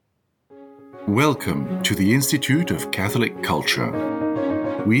Welcome to the Institute of Catholic Culture.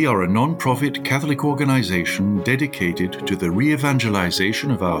 We are a non-profit Catholic organization dedicated to the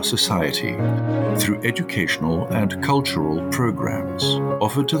re-evangelization of our society through educational and cultural programs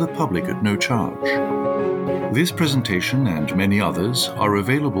offered to the public at no charge. This presentation and many others are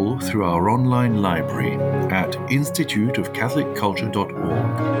available through our online library at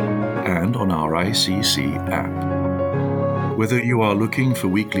instituteofcatholicculture.org and on our ICC app. Whether you are looking for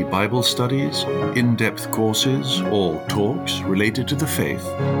weekly Bible studies, in-depth courses, or talks related to the faith,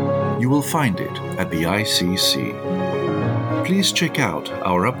 you will find it at the ICC. Please check out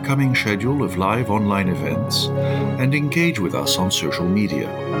our upcoming schedule of live online events and engage with us on social media.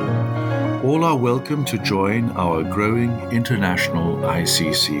 All are welcome to join our growing international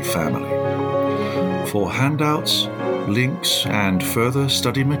ICC family. For handouts, links, and further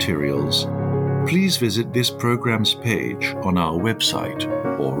study materials, please visit this program's page on our website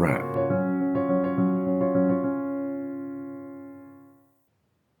or app.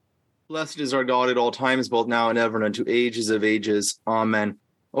 Blessed is our God at all times, both now and ever, and unto ages of ages. Amen.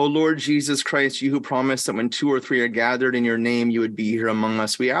 O Lord Jesus Christ, you who promised that when 2 or 3 are gathered in your name, you would be here among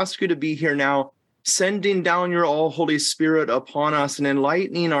us. We ask you to be here now, sending down your all-Holy Spirit upon us and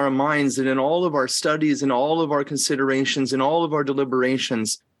enlightening our minds, that in all of our studies, in all of our considerations, in all of our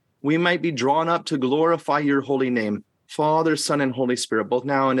deliberations, we might be drawn up to glorify your holy name, Father, Son, and Holy Spirit, both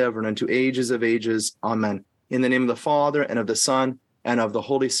now and ever, and unto ages of ages. Amen. In the name of the Father, and of the Son, and of the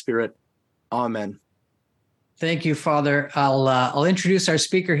Holy Spirit. Amen. Thank you, Father. I'll introduce our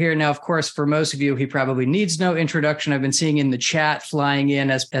speaker here. Now, of course, for most of you, he probably needs no introduction. I've been seeing in the chat flying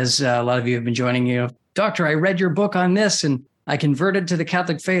in as a lot of you have been joining you. Doctor, I read your book on this, and I converted to the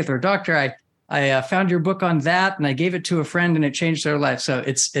Catholic faith. Or, Doctor, I found your book on that, and I gave it to a friend, and it changed their life. So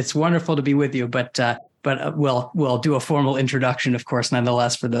it's wonderful to be with you. But we'll do a formal introduction, of course,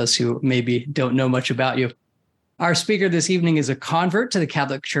 nonetheless, for those who maybe don't know much about you. Our speaker this evening is a convert to the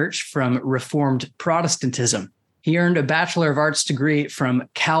Catholic Church from Reformed Protestantism. He earned a Bachelor of Arts degree from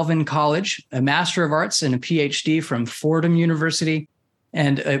Calvin College, a Master of Arts, and a PhD from Fordham University,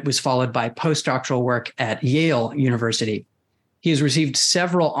 and it was followed by postdoctoral work at Yale University. He has received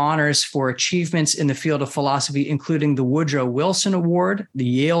several honors for achievements in the field of philosophy, including the Woodrow Wilson Award, the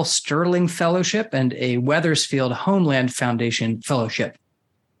Yale Sterling Fellowship, and a Wethersfield Homeland Foundation Fellowship.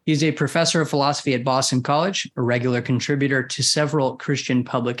 He's a professor of philosophy at Boston College, a regular contributor to several Christian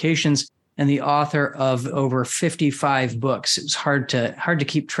publications, and the author of over 55 books. It's hard to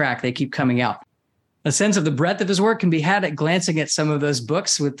keep track. They keep coming out. A sense of the breadth of his work can be had at glancing at some of those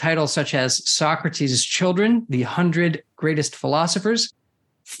books with titles such as Socrates' Children, The 100 Greatest Philosophers,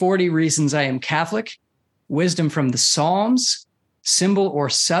 40 Reasons I Am Catholic, Wisdom from the Psalms, Symbol or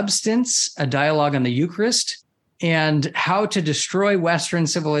Substance, A Dialogue on the Eucharist, and How to Destroy Western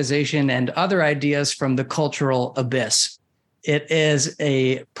Civilization and Other Ideas from the Cultural Abyss. It is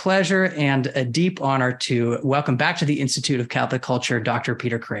a pleasure and a deep honor to welcome back to the Institute of Catholic Culture, Dr.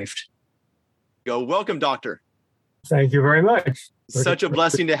 Peter Kraft. Welcome, Doctor. Thank you very much. Such a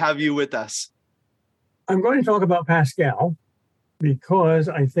blessing to have you with us. I'm going to talk about Pascal because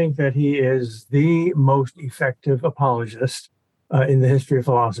I think that he is the most effective apologist in the history of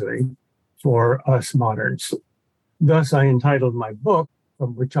philosophy for us moderns. Thus, I entitled my book,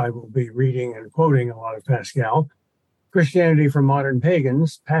 from which I will be reading and quoting a lot of Pascal, Christianity for Modern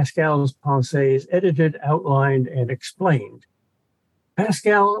Pagans, Pascal's Pensées Edited, Outlined, and Explained.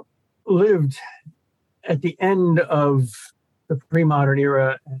 Pascal lived at the end of the pre-modern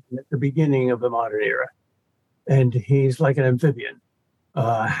era and at the beginning of the modern era. And he's like an amphibian,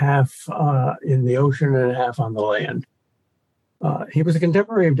 half in the ocean and half on the land. He was a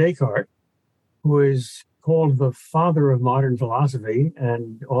contemporary of Descartes, who is called the father of modern philosophy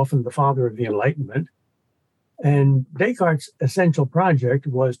and often the father of the Enlightenment. And Descartes' essential project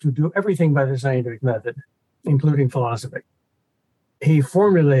was to do everything by the scientific method, including philosophy. He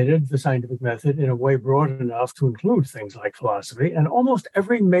formulated the scientific method in a way broad enough to include things like philosophy, and almost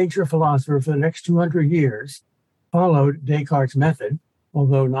every major philosopher for the next 200 years followed Descartes' method,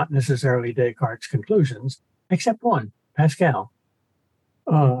 although not necessarily Descartes' conclusions, except one, Pascal.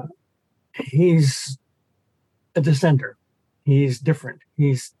 He's a dissenter. He's different.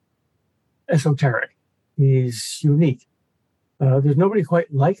 He's esoteric. He's unique. There's nobody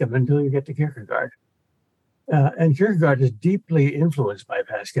quite like him until you get to Kierkegaard. And Kierkegaard is deeply influenced by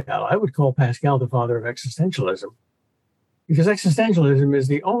Pascal. I would call Pascal the father of existentialism, because existentialism is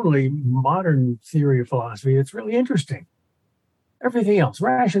the only modern theory of philosophy that's really interesting. Everything else,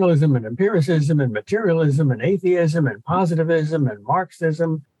 rationalism and empiricism and materialism and atheism and positivism and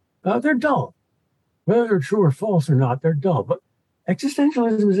Marxism, they're dull. Whether they're true or false or not, they're dull. But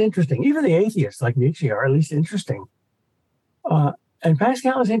Existentialism is interesting. Even the atheists like Nietzsche are at least interesting. And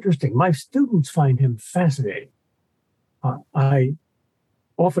Pascal is interesting. My students find him fascinating. I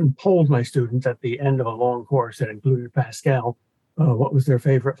often polled my students at the end of a long course that included Pascal, what was their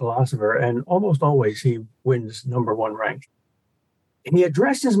favorite philosopher, and almost always he wins number one rank. He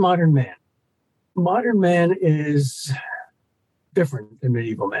addresses modern man. Modern man is different than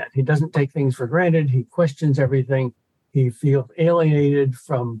medieval man. He doesn't take things for granted. He questions everything. He feels alienated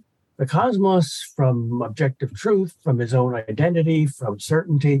from the cosmos, from objective truth, from his own identity, from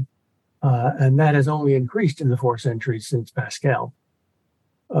certainty. And that has only increased in the 4 centuries since Pascal.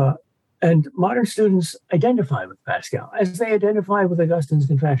 And modern students identify with Pascal as they identify with Augustine's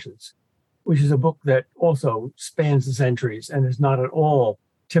Confessions, which is a book that also spans the centuries and is not at all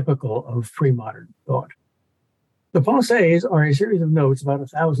typical of pre-modern thought. The Pensées are a series of notes, about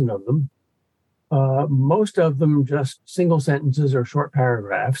 1,000 of them, most of them just single sentences or short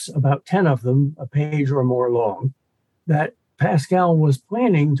paragraphs, about 10 of them a page or more long, that Pascal was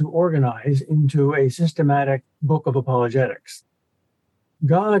planning to organize into a systematic book of apologetics.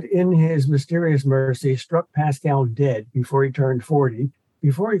 God, in his mysterious mercy, struck Pascal dead before he turned 40,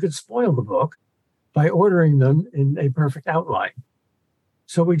 before he could spoil the book by ordering them in a perfect outline.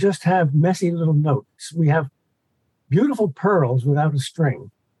 So we just have messy little notes. We have beautiful pearls without a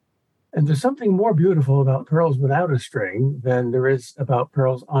string. And there's something more beautiful about pearls without a string than there is about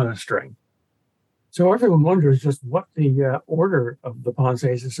pearls on a string. So everyone wonders just what the order of the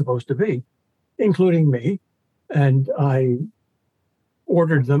Pensées is supposed to be, including me. And I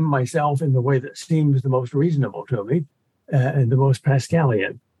ordered them myself in the way that seems the most reasonable to me and the most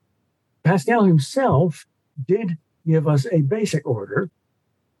Pascalian. Pascal himself did give us a basic order.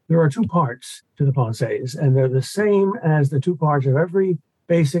 There are 2 parts to the Pensées, and they're the same as the 2 parts of every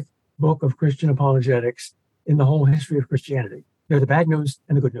basic book of Christian apologetics in the whole history of Christianity. They're the bad news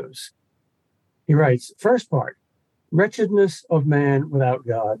and the good news. He writes, first part, wretchedness of man without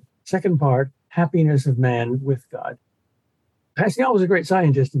God. Second part, happiness of man with God. Pascal was a great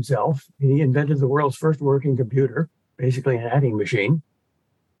scientist himself. He invented the world's first working computer, basically an adding machine,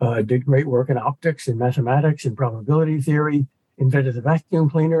 did great work in optics and mathematics and probability theory, invented the vacuum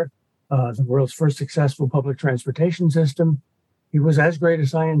cleaner, the world's first successful public transportation system. He was as great a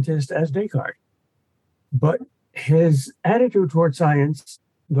scientist as Descartes. But his attitude toward science,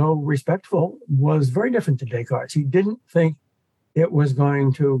 though respectful, was very different to Descartes. He didn't think it was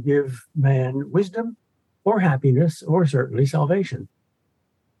going to give man wisdom or happiness or certainly salvation.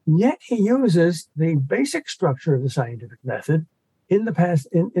 Yet he uses the basic structure of the scientific method in the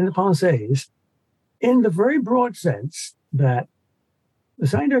Pensées in the very broad sense that the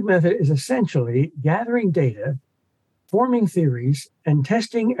scientific method is essentially gathering data, forming theories, and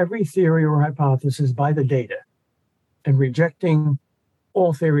testing every theory or hypothesis by the data, and rejecting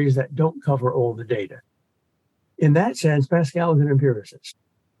all theories that don't cover all the data. In that sense, Pascal is an empiricist.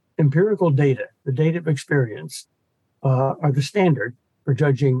 Empirical data, the data of experience, are the standard for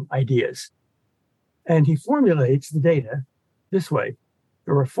judging ideas. And he formulates the data this way.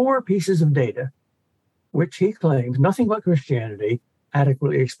 There are 4 pieces of data which he claims nothing but Christianity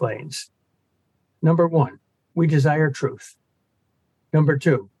adequately explains. Number 1, we desire truth. Number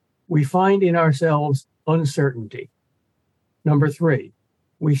 2, we find in ourselves uncertainty. Number 3,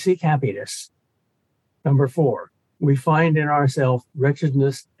 we seek happiness. Number 4, we find in ourselves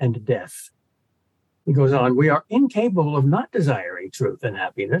wretchedness and death. He goes on, we are incapable of not desiring truth and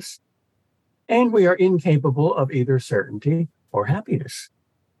happiness, and we are incapable of either certainty or happiness.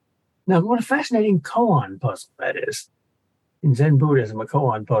 Now, what a fascinating koan puzzle that is. In Zen Buddhism, a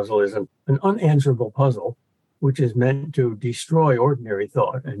koan puzzle is an unanswerable puzzle, which is meant to destroy ordinary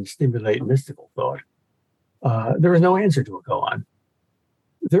thought and stimulate mystical thought. There is no answer to a koan.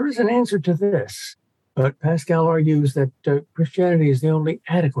 There is an answer to this, but Pascal argues that Christianity is the only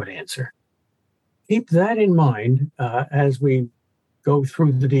adequate answer. Keep that in mind as we go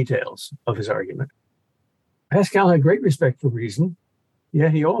through the details of his argument. Pascal had great respect for reason,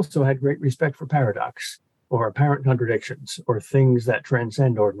 yet he also had great respect for paradox, or apparent contradictions, or things that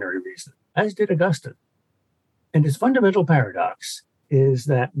transcend ordinary reason, as did Augustine. And his fundamental paradox is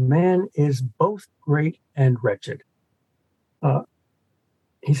that man is both great and wretched.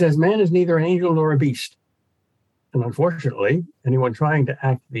 He says man is neither an angel nor a beast. And unfortunately, anyone trying to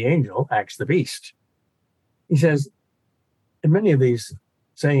act the angel acts the beast. He says, and many of these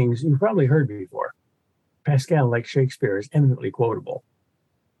sayings you've probably heard before. Pascal, like Shakespeare, is eminently quotable.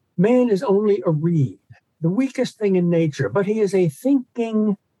 Man is only a reed, the weakest thing in nature, but he is a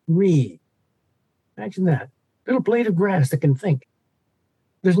thinking reed. Imagine that. Little blade of grass that can think.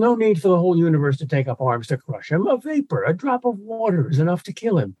 There's no need for the whole universe to take up arms to crush him. A vapor, a drop of water is enough to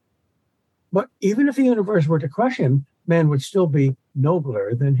kill him. But even if the universe were to crush him, man would still be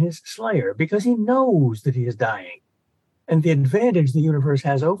nobler than his slayer because he knows that he is dying. And the advantage the universe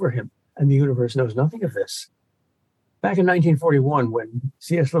has over him, and the universe knows nothing of this. Back in 1941, when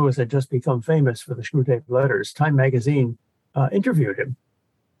C.S. Lewis had just become famous for the Screwtape Letters, Time magazine interviewed him.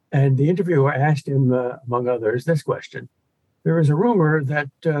 And the interviewer asked him, among others, this question. There is a rumor that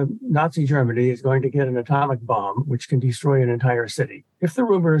Nazi Germany is going to get an atomic bomb which can destroy an entire city. If the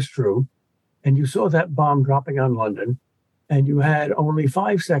rumor is true, and you saw that bomb dropping on London, and you had only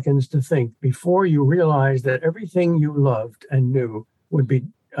 5 seconds to think before you realized that everything you loved and knew would be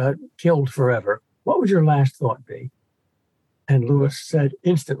killed forever, what would your last thought be? And Lewis said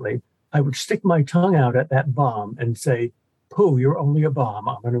instantly, I would stick my tongue out at that bomb and say, "Pooh, you're only a bomb.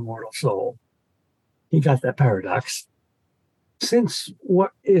 I'm an immortal soul." He got that paradox. Since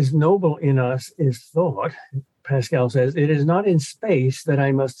what is noble in us is thought, Pascal says, it is not in space that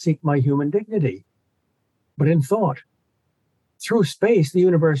I must seek my human dignity, but in thought. Through space, the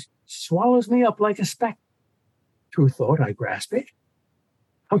universe swallows me up like a speck. Through thought, I grasp it.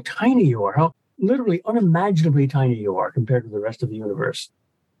 How tiny you are, how literally unimaginably tiny you are compared to the rest of the universe.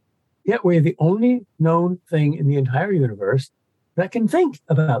 Yet we're the only known thing in the entire universe that can think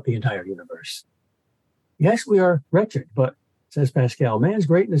about the entire universe. Yes, we are wretched, but, says Pascal, man's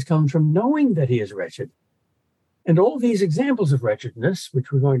greatness comes from knowing that he is wretched. And all these examples of wretchedness,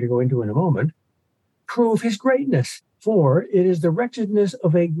 which we're going to go into in a moment, prove his greatness, for it is the wretchedness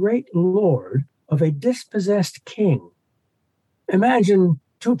of a great lord, of a dispossessed king. Imagine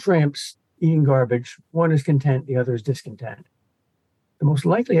two tramps eating garbage. One is content, the other is discontent. The most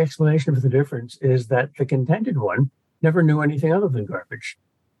likely explanation for the difference is that the contented one never knew anything other than garbage.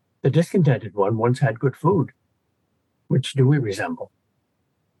 The discontented one once had good food. Which do we resemble?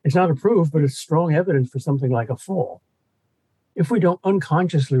 It's not a proof, but it's strong evidence for something like a fall. If we don't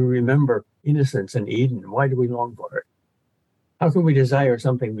unconsciously remember innocence and Eden, why do we long for it? How can we desire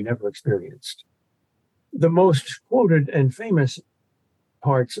something we never experienced? The most quoted and famous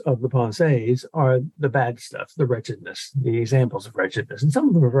parts of the Pensées are the bad stuff, the wretchedness, the examples of wretchedness, and some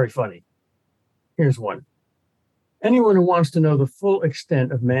of them are very funny. Here's one. Anyone who wants to know the full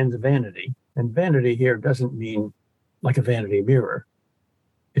extent of man's vanity, and vanity here doesn't mean like a vanity mirror.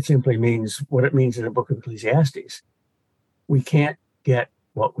 It simply means what it means in the book of Ecclesiastes. We can't get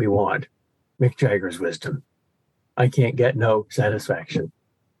what we want. Mick Jagger's wisdom. I can't get no satisfaction,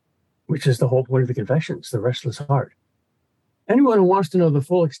 which is the whole point of the Confessions, the restless heart. Anyone who wants to know the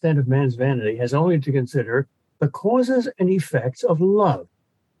full extent of man's vanity has only to consider the causes and effects of love.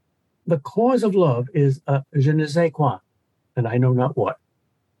 The cause of love is a je ne sais quoi, and I know not what.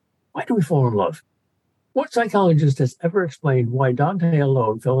 Why do we fall in love? What psychologist has ever explained why Dante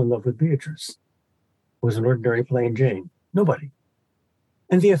alone fell in love with Beatrice? Was an ordinary plain Jane? Nobody.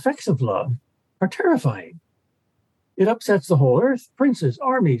 And the effects of love are terrifying. It upsets the whole earth, princes,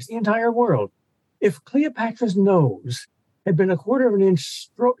 armies, the entire world. If Cleopatra's nose had been a quarter of an inch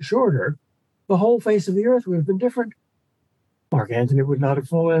shorter, the whole face of the earth would have been different. Mark Antony would not have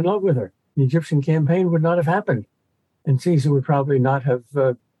fallen in love with her. The Egyptian campaign would not have happened. And Caesar would probably not have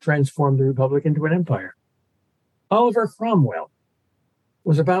transformed the Republic into an empire. Oliver Cromwell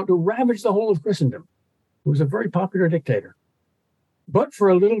was about to ravage the whole of Christendom. He was a very popular dictator. But for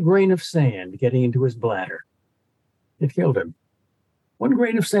a little grain of sand getting into his bladder, it killed him. One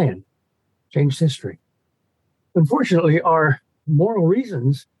grain of sand changed history. Unfortunately, our moral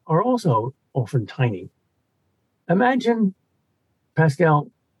reasons are also often tiny. Imagine,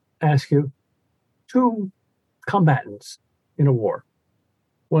 Pascal asks you, two combatants in a war.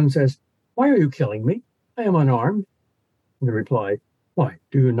 One says, "Why are you killing me? I am unarmed." And the reply, "Why,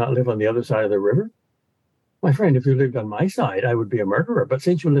 do you not live on the other side of the river?" "My friend, if you lived on my side, I would be a murderer. But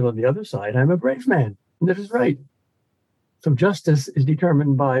since you live on the other side, I'm a brave man." And that is right. So justice is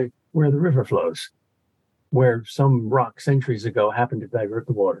determined by where the river flows, where some rock centuries ago happened to divert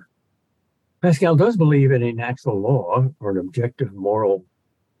the water. Pascal does believe in a natural law or an objective moral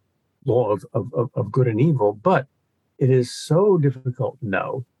law of good and evil, but it is so difficult to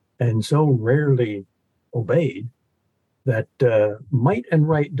know and so rarely obeyed that might and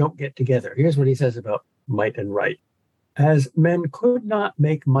right don't get together. Here's what he says about might and right. As men could not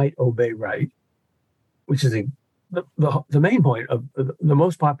make might obey right, which is the main point of the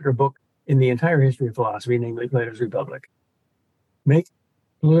most popular book in the entire history of philosophy, namely Plato's Republic. Make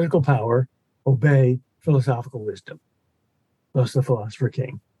political power obey philosophical wisdom. Thus the philosopher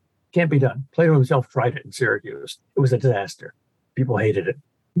king. Can't be done. Plato himself tried it in Syracuse. It was a disaster. People hated it.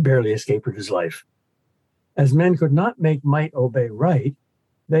 He barely escaped with his life. As men could not make might obey right,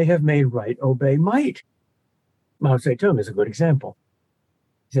 they have made right obey might. Mao Zedong is a good example.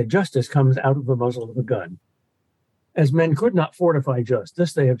 He said, justice comes out of the muzzle of a gun. As men could not fortify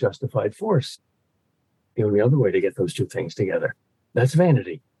justice, they have justified force. The only other way to get those two things together. That's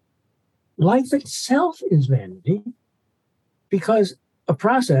vanity. Life itself is vanity because a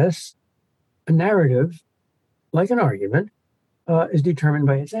process, a narrative, like an argument, is determined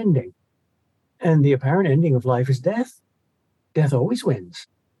by its ending. And the apparent ending of life is death. Death always wins.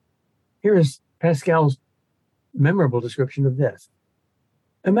 Here is Pascal's memorable description of death.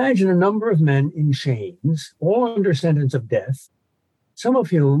 Imagine a number of men in chains, all under sentence of death, some of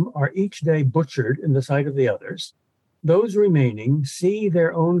whom are each day butchered in the sight of the others. Those remaining see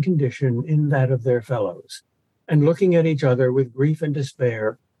their own condition in that of their fellows, and looking at each other with grief and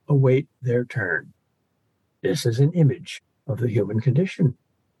despair, await their turn. This is an image of the human condition.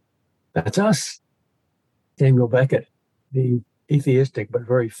 That's us. Samuel Beckett, the atheistic but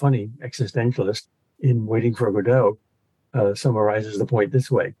very funny existentialist in Waiting for Godot, summarizes the point this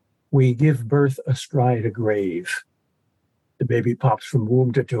way. We give birth astride a grave. The baby pops from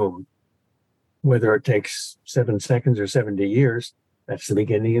womb to tomb. Whether it takes 7 seconds or 70 years, that's the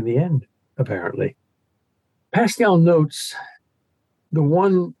beginning and the end, apparently. Pascal notes the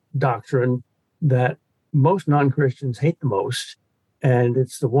one doctrine that most non-Christians hate the most, and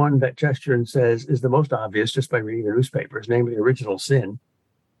it's the one that Chesterton says is the most obvious just by reading the newspapers, namely original sin,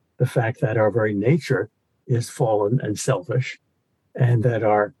 the fact that our very nature is fallen and selfish, and that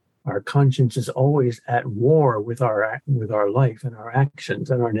our conscience is always at war with our life and our actions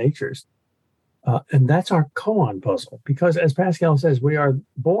and our natures. And that's our koan puzzle, because as Pascal says, we are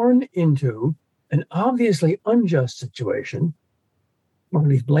born into an obviously unjust situation, or at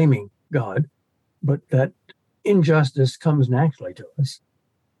least blaming God, but that injustice comes naturally to us.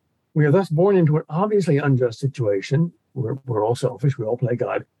 We are thus born into an obviously unjust situation. We're all selfish, we all play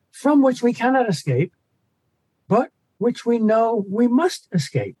God, from which we cannot escape, but which we know we must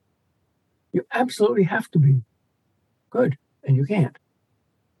escape. You absolutely have to be good, and you can't.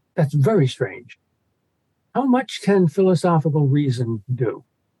 That's very strange. How much can philosophical reason do?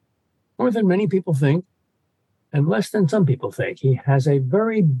 More than many people think, and less than some people think. He has a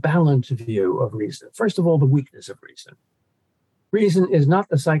very balanced view of reason. First of all, the weakness of reason. Reason is not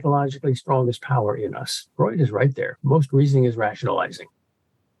the psychologically strongest power in us. Freud is right there. Most reasoning is rationalizing.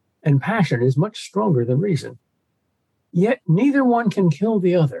 And passion is much stronger than reason. Yet neither one can kill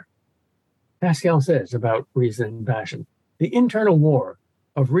the other. Pascal says about reason and passion, the internal war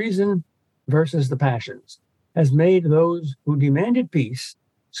of reason versus the passions has made those who demanded peace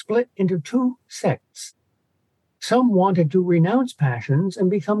split into two sects. Some wanted to renounce passions and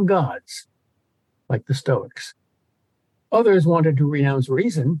become gods, like the Stoics. Others wanted to renounce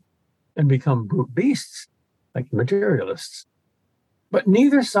reason and become brute beasts, like the materialists. But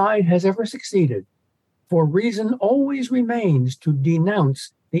neither side has ever succeeded, for reason always remains to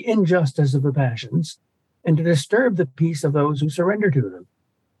denounce the injustice of the passions and to disturb the peace of those who surrender to them.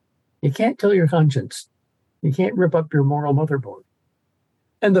 You can't kill your conscience. You can't rip up your moral motherboard.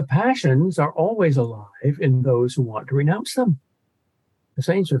 And the passions are always alive in those who want to renounce them. The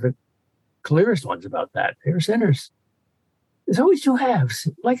saints are the clearest ones about that. They're sinners. There's always two halves.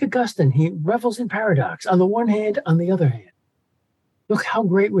 Like Augustine, he revels in paradox. On the one hand, on the other hand. Look how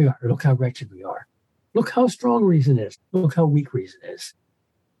great we are. Look how wretched we are. Look how strong reason is. Look how weak reason is.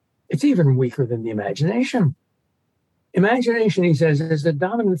 It's even weaker than the imagination. Imagination, he says, is the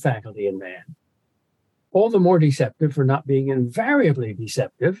dominant faculty in man. All the more deceptive for not being invariably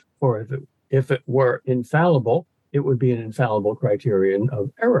deceptive, for if it were infallible, it would be an infallible criterion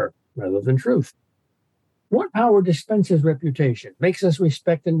of error rather than truth. What power dispenses reputation, makes us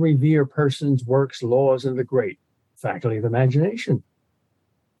respect and revere persons, works, laws, and the great? Faculty of imagination.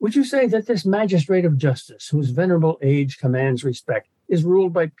 Would you say that this magistrate of justice, whose venerable age commands respect, is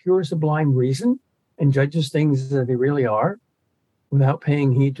ruled by pure sublime reason and judges things as they really are, without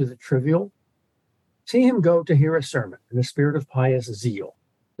paying heed to the trivial? See him go to hear a sermon in a spirit of pious zeal,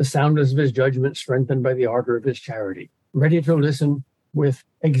 the soundness of his judgment strengthened by the ardor of his charity, ready to listen with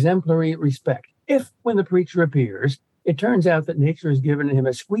exemplary respect. If, when the preacher appears, it turns out that nature has given him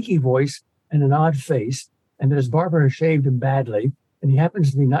a squeaky voice and an odd face, and that his barber has shaved him badly, and he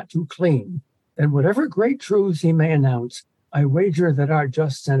happens to be not too clean, then whatever great truths he may announce, I wager that our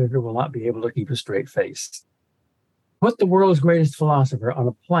just senator will not be able to keep a straight face. Put the world's greatest philosopher on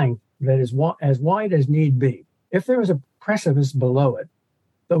a plank that is as wide as need be. If there is a precipice below it,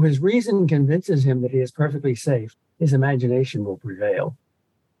 though his reason convinces him that he is perfectly safe, his imagination will prevail.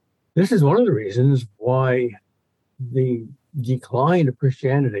 This is one of the reasons why the decline of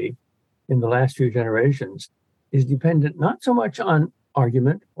Christianity in the last few generations is dependent not so much on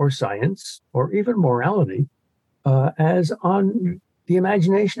argument or science or even morality as on the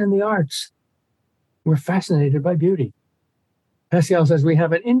imagination and the arts. We're fascinated by beauty. Pascal says we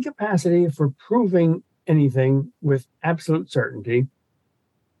have an incapacity for proving anything with absolute certainty,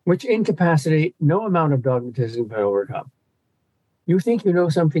 which incapacity no amount of dogmatism can overcome. You think you know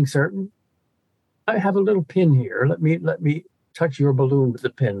something certain? I have a little pin here. Let me touch your balloon with the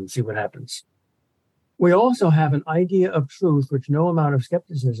pin and see what happens. We also have an idea of truth which no amount of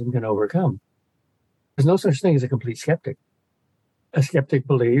skepticism can overcome. There's no such thing as a complete skeptic. A skeptic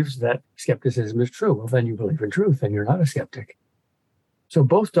believes that skepticism is true. Well, then you believe in truth, and you're not a skeptic. So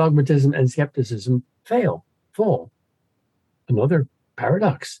both dogmatism and skepticism fall. Another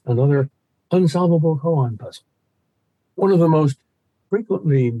paradox, another unsolvable koan puzzle. One of the most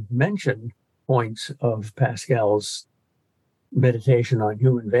frequently mentioned points of Pascal's meditation on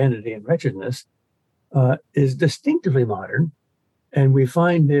human vanity and wretchedness is distinctively modern, and we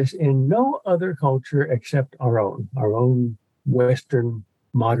find this in no other culture except our own Western,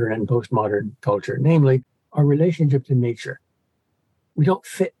 modern, and postmodern culture, namely our relationship to nature. We don't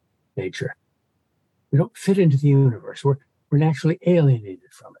fit nature. We don't fit into the universe. We're naturally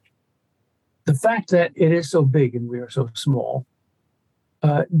alienated from it. The fact that it is so big and we are so small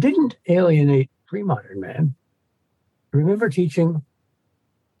didn't alienate pre-modern man. I remember teaching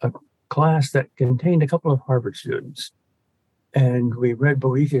a class that contained a couple of Harvard students, and we read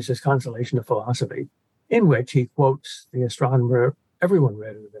Boethius' Consolation of Philosophy, in which he quotes the astronomer everyone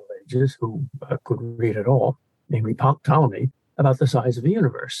read in the Middle Ages who could read at all, namely Ptolemy, about the size of the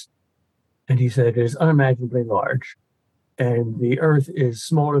universe. And he said it is unimaginably large, and the Earth is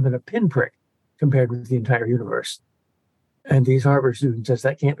smaller than a pinprick compared with the entire universe. And these Harvard students says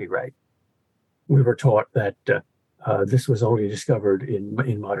that can't be right. We were taught that this was only discovered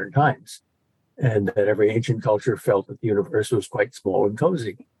in modern times, and that every ancient culture felt that the universe was quite small and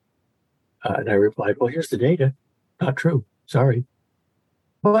cozy. And I replied, well, here's the data. Not true. Sorry.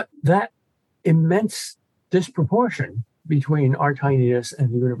 But that immense disproportion between our tininess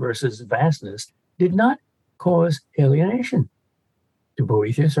and the universe's vastness did not cause alienation to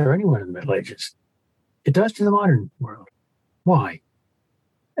Boethius or anyone in the Middle Ages. It does to the modern world. Why?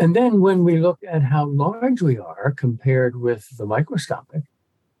 And then when we look at how large we are compared with the microscopic,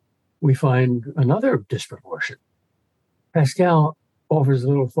 we find another disproportion. Pascal offers a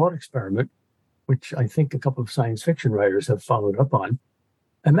little thought experiment, which I think a couple of science fiction writers have followed up on.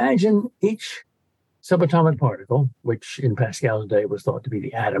 Imagine each subatomic particle, which in Pascal's day was thought to be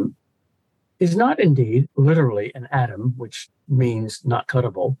the atom, is not indeed literally an atom, which means not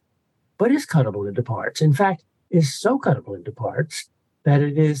cuttable, but is cuttable into parts. In fact, is so cuttable into parts that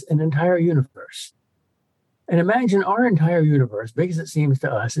it is an entire universe. And imagine our entire universe, big as it seems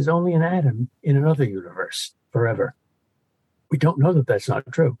to us, is only an atom in another universe forever. We don't know that that's not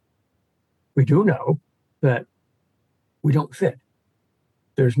true. We do know that we don't fit.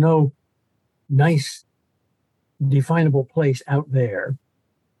 There's no nice, definable place out there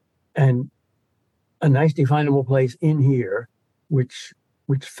and a nice, definable place in here which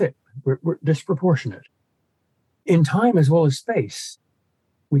fit. We're disproportionate. In time as well as space,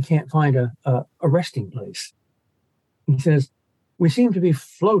 we can't find a resting place. He says, we seem to be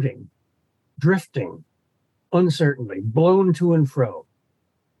floating, drifting, uncertainly, blown to and fro.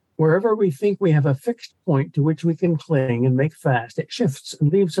 Wherever we think we have a fixed point to which we can cling and make fast, it shifts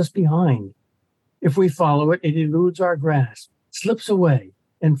and leaves us behind. If we follow it, it eludes our grasp, slips away,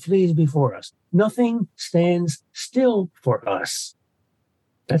 and flees before us. Nothing stands still for us.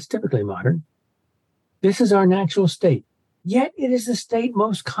 That's typically modern. This is our natural state, yet it is the state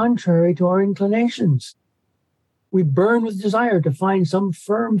most contrary to our inclinations. We burn with desire to find some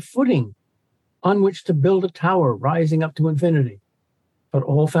firm footing on which to build a tower rising up to infinity. But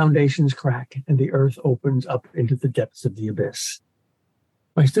all foundations crack and the earth opens up into the depths of the abyss.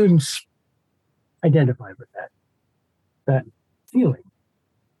 My students identify with that feeling.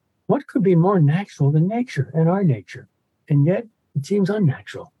 What could be more natural than nature and our nature? And yet it seems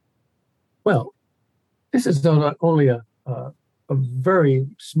unnatural. Well, this is only a very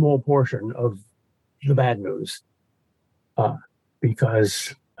small portion of the bad news,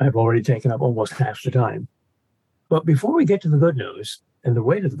 because I've already taken up almost half the time. But before we get to the good news and the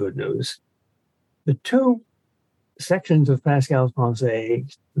way to the good news, the two sections of Pascal's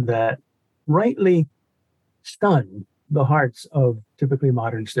Pensées that rightly stun the hearts of typically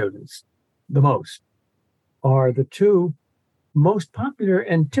modern students the most are the two most popular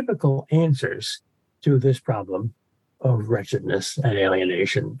and typical answers to this problem of wretchedness and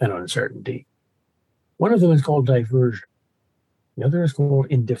alienation and uncertainty. One of them is called diversion. The other is called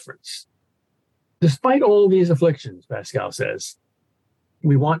indifference. Despite all these afflictions, Pascal says,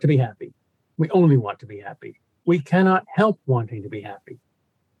 We want to be happy. We only want to be happy. We cannot help wanting to be happy.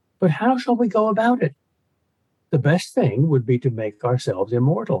 But how shall we go about it? The best thing would be to make ourselves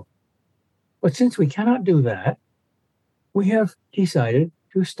immortal. But since we cannot do that, we have decided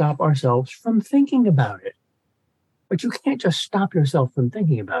to stop ourselves from thinking about it. But you can't just stop yourself from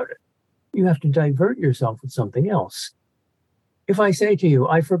thinking about it. You have to divert yourself with something else. If I say to you,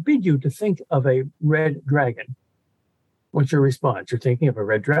 I forbid you to think of a red dragon, what's your response? You're thinking of a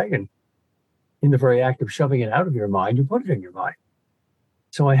red dragon. In the very act of shoving it out of your mind, you put it in your mind.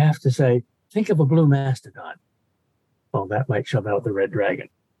 So I have to say, think of a blue mastodon. Well, that might shove out the red dragon.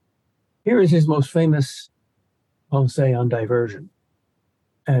 Here is his most famous essay on diversion.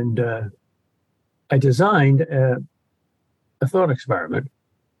 And I designed a thought experiment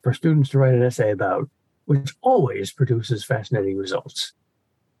for students to write an essay about, which always produces fascinating results.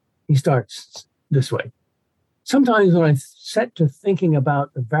 He starts this way. Sometimes when I set to thinking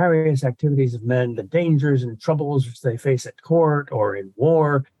about the various activities of men, the dangers and troubles which they face at court or in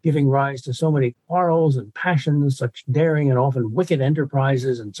war, giving rise to so many quarrels and passions, such daring and often wicked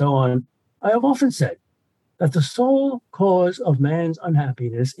enterprises and so on, I have often said that the sole cause of man's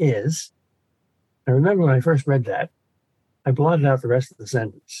unhappiness is, I remember when I first read that, I blotted out the rest of the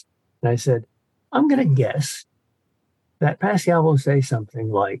sentence. And I said, I'm going to guess that Pascal will say something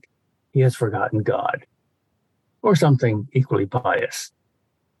like, he has forgotten God, or something equally pious.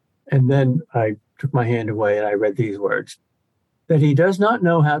 And then I took my hand away and I read these words, that he does not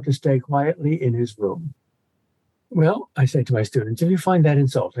know how to stay quietly in his room. Well, I say to my students, if you find that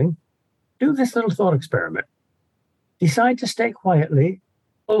insulting, do this little thought experiment. Decide to stay quietly,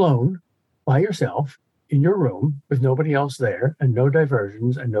 alone, by yourself, in your room, with nobody else there, and no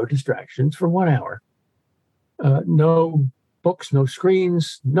diversions and no distractions for 1 hour. No books, no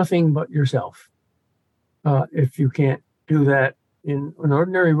screens, nothing but yourself. If you can't do that in an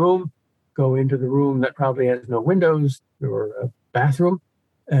ordinary room, go into the room that probably has no windows or a bathroom.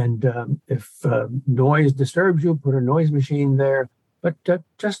 And if noise disturbs you, put a noise machine there. But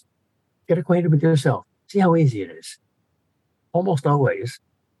just get acquainted with yourself. See how easy it is. Almost always,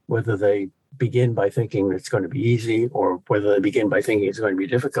 whether they begin by thinking it's going to be easy or whether they begin by thinking it's going to be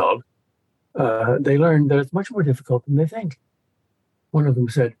difficult, they learn that it's much more difficult than they think. One of them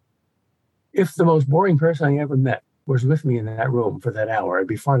said, if the most boring person I ever met was with me in that room for that hour, I'd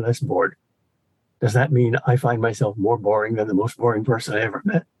be far less bored. Does that mean I find myself more boring than the most boring person I ever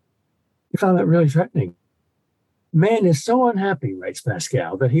met? He found that really threatening. Man is so unhappy, writes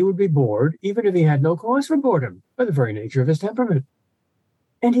Pascal, that he would be bored even if he had no cause for boredom, by the very nature of his temperament.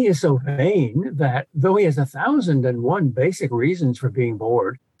 And he is so vain that, though he has 1,001 basic reasons for being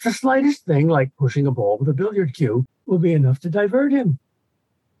bored, the slightest thing like pushing a ball with a billiard cue will be enough to divert him.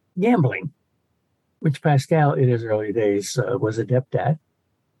 Gambling, which Pascal in his early days was adept at,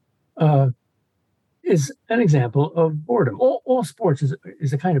 is an example of boredom. All sports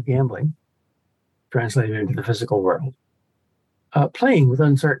is a kind of gambling, translated into the physical world. Playing with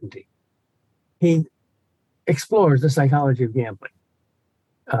uncertainty. He explores the psychology of gambling.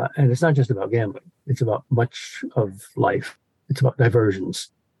 And it's not just about gambling. It's about much of life. It's about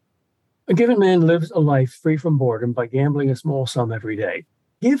diversions. A given man lives a life free from boredom by gambling a small sum every day.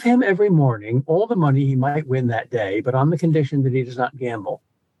 Give him every morning all the money he might win that day, but on the condition that he does not gamble.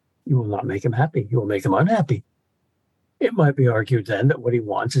 You will not make him happy. You will make him unhappy. It might be argued then that what he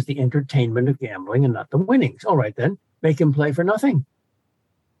wants is the entertainment of gambling and not the winnings. All right, then, make him play for nothing.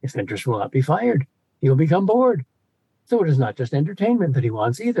 His interest will not be fired. He will become bored. So it is not just entertainment that he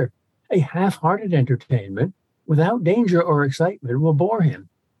wants either. A half-hearted entertainment without danger or excitement will bore him.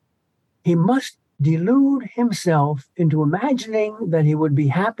 He must delude himself into imagining that he would be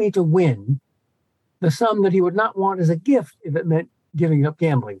happy to win the sum that he would not want as a gift if it meant giving up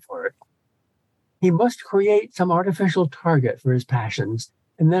gambling for it. He must create some artificial target for his passions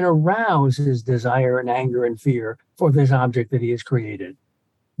and then arouse his desire and anger and fear for this object that he has created.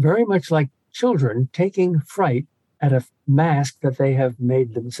 Very much like children taking fright at a mask that they have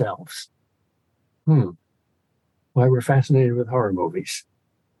made themselves. Why we're fascinated with horror movies.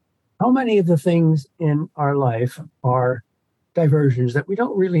 How many of the things in our life are diversions that we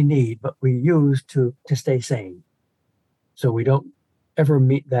don't really need, but we use to stay sane? So we don't ever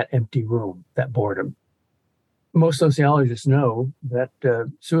meet that empty room, that boredom. Most sociologists know that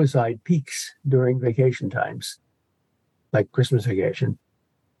suicide peaks during vacation times, like Christmas vacation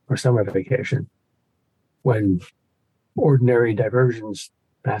or summer vacation, when ordinary diversions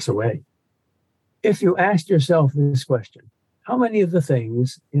pass away. If you asked yourself this question, how many of the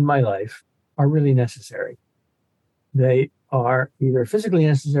things in my life are really necessary? They are either physically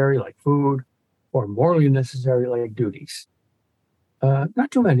necessary, like food, or morally necessary, like duties.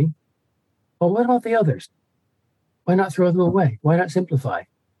 Not too many. Well, what about the others? Why not throw them away? Why not simplify?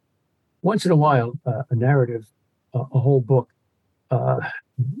 Once in a while, a narrative, a whole book,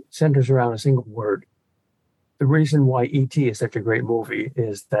 centers around a single word. The reason why E.T. is such a great movie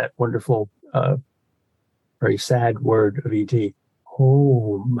is that wonderful, very sad word of E.T.,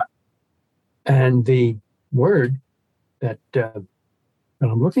 home. And the word that I'm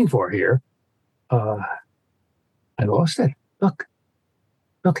looking for here, I lost it. Look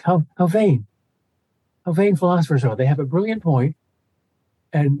how vain. How vain philosophers are. They have a brilliant point,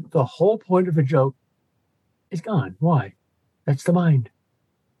 and the whole point of the joke is gone. Why? That's the mind.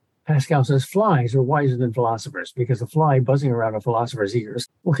 Pascal says flies are wiser than philosophers because a fly buzzing around a philosopher's ears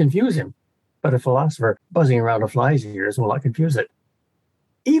will confuse him, but a philosopher buzzing around a fly's ears will not confuse it.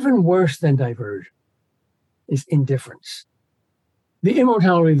 Even worse than diversion is indifference. The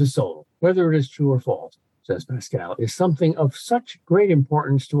immortality of the soul, whether it is true or false, says Pascal, is something of such great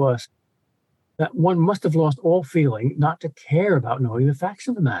importance to us that one must have lost all feeling not to care about knowing the facts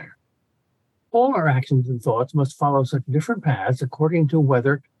of the matter. All our actions and thoughts must follow such different paths according to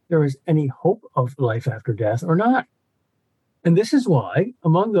whether there is any hope of life after death or not. And this is why,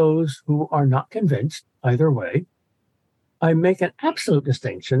 among those who are not convinced either way, I make an absolute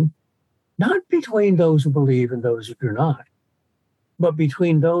distinction, not between those who believe and those who do not, but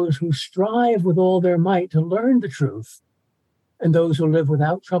between those who strive with all their might to learn the truth and those who live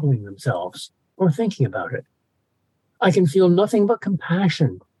without troubling themselves or thinking about it. I can feel nothing but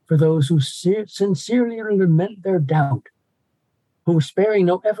compassion for those who sincerely lament their doubt, who, sparing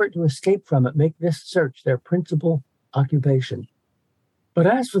no effort to escape from it, make this search their principal occupation. But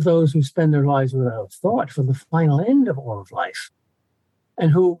as for those who spend their lives without thought for the final end of all of life,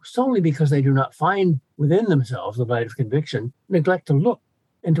 and who, solely because they do not find within themselves the light of conviction, neglect to look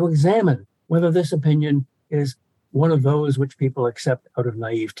and to examine whether this opinion is one of those which people accept out of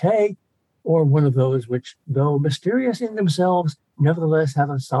naivete, or one of those which, though mysterious in themselves, nevertheless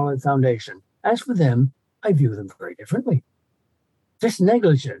have a solid foundation. As for them, I view them very differently. This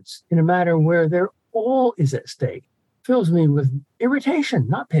negligence in a matter where their all is at stake fills me with irritation,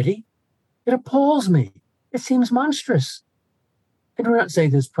 not pity. It appalls me. It seems monstrous. I do not say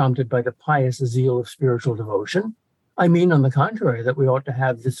this prompted by the pious zeal of spiritual devotion. I mean, on the contrary, that we ought to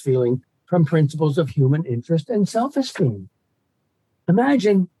have this feeling from principles of human interest and self-esteem.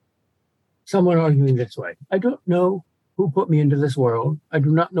 Imagine someone arguing this way. I don't know who put me into this world. I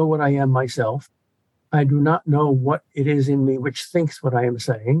do not know what I am myself. I do not know what it is in me which thinks what I am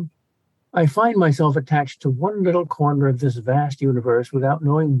saying. I find myself attached to one little corner of this vast universe without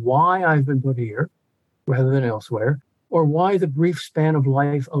knowing why I've been put here rather than elsewhere, or why the brief span of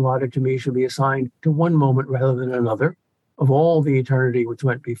life allotted to me should be assigned to one moment rather than another of all the eternity which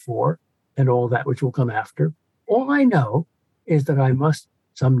went before and all that which will come after. All I know is that I must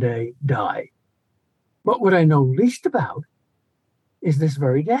someday die. But what I know least about is this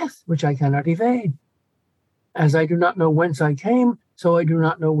very death, which I cannot evade. As I do not know whence I came, so I do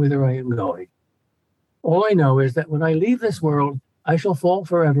not know whither I am going. All I know is that when I leave this world, I shall fall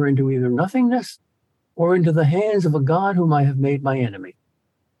forever into either nothingness or into the hands of a God whom I have made my enemy.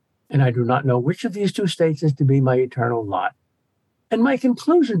 And I do not know which of these two states is to be my eternal lot. And my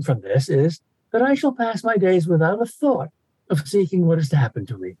conclusion from this is that I shall pass my days without a thought of seeking what is to happen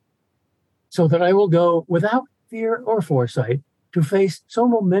to me, so that I will go without fear or foresight to face so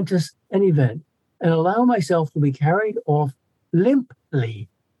momentous an event and allow myself to be carried off limply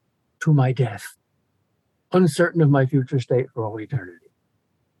to my death, uncertain of my future state for all eternity.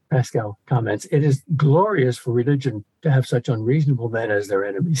 Pascal comments, it is glorious for religion to have such unreasonable men as their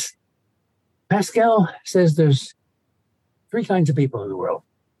enemies. Pascal says there's three kinds of people in the world.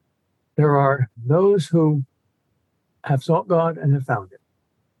 There are those who have sought God and have found him,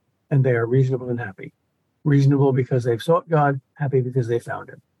 and they are reasonable and happy. Reasonable because they've sought God, happy because they found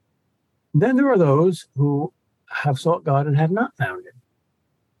him. Then there are those who have sought God and have not found him,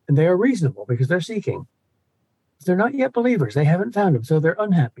 and they are reasonable because they're seeking. They're not yet believers. They haven't found him, so they're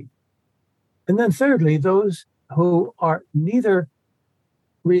unhappy. And then thirdly, those who are neither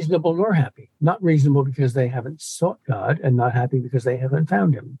reasonable nor happy. Not reasonable because they haven't sought God, and not happy because they haven't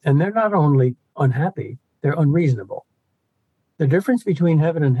found him. And they're not only unhappy, they're unreasonable. The difference between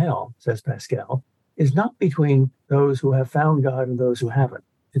heaven and hell, says Pascal, is not between those who have found God and those who haven't.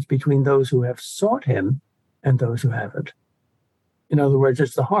 It's between those who have sought him and those who haven't. In other words,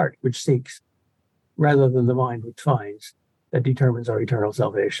 it's the heart which seeks, rather than the mind which finds, that determines our eternal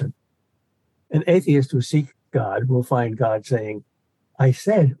salvation. An atheist who seeks God will find God saying, I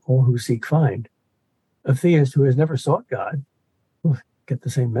said all who seek find. A theist who has never sought God will get the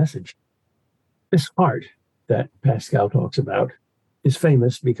same message. This heart that Pascal talks about is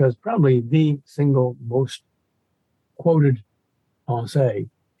famous because probably the single most quoted pensée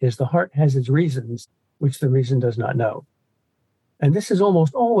is the heart has its reasons, which the reason does not know. And this is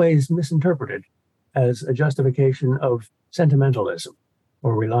almost always misinterpreted as a justification of sentimentalism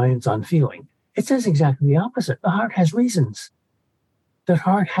or reliance on feeling. It says exactly the opposite. The heart has reasons. The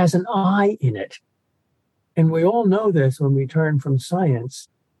heart has an I in it. And we all know this when we turn from science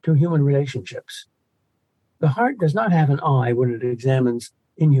to human relationships. The heart does not have an I when it examines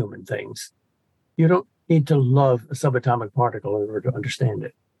inhuman things. You don't need to love a subatomic particle in order to understand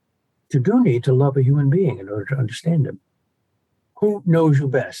it. You do need to love a human being in order to understand him. Who knows you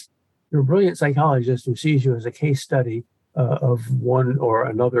best? You're a brilliant psychologist who sees you as a case study of one or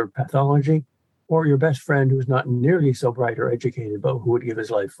another pathology, or your best friend who's not nearly so bright or educated, but who would give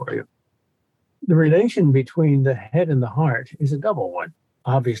his life for you. The relation between the head and the heart is a double one.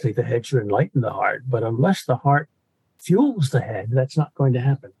 Obviously, the head should enlighten the heart, but unless the heart fuels the head, that's not going to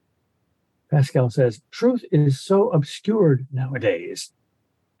happen. Pascal says, truth is so obscured nowadays,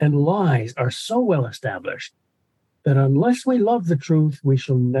 and lies are so well established, that unless we love the truth, we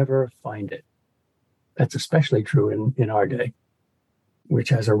shall never find it. That's especially true in our day, which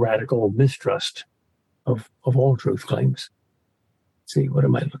has a radical mistrust of all truth claims. Let's see, what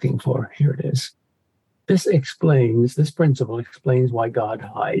am I looking for? Here it is. This principle explains why God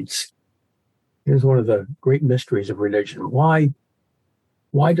hides. Here's one of the great mysteries of religion. Why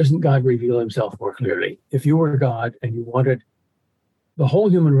doesn't God reveal himself more clearly? If you were God and you wanted the whole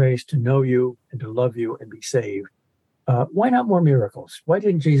human race to know you and to love you and be saved, why not more miracles? Why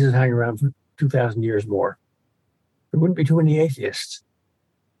didn't Jesus hang around for 2,000 years more? There wouldn't be too many atheists.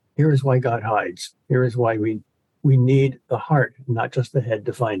 Here is why God hides. Here is why we need the heart, not just the head,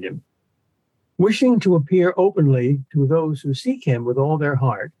 to find him. Wishing to appear openly to those who seek him with all their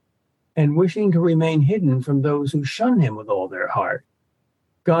heart, and wishing to remain hidden from those who shun him with all their heart,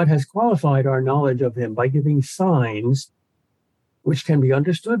 God has qualified our knowledge of him by giving signs which can be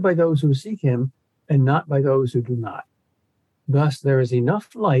understood by those who seek him and not by those who do not. Thus, there is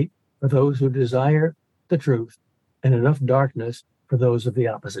enough light for those who desire the truth and enough darkness for those of the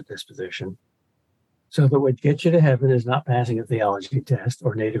opposite disposition. So that what gets you to heaven is not passing a theology test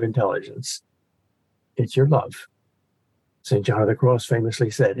or native intelligence. It's your love. St. John of the Cross famously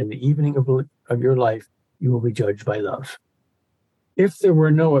said, in the evening of your life, you will be judged by love. If there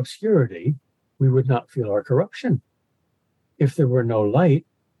were no obscurity, we would not feel our corruption. If there were no light,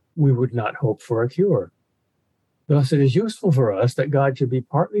 we would not hope for a cure. Thus, it is useful for us that God should be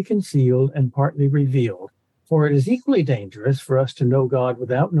partly concealed and partly revealed, for it is equally dangerous for us to know God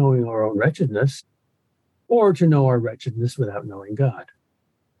without knowing our own wretchedness, or to know our wretchedness without knowing God.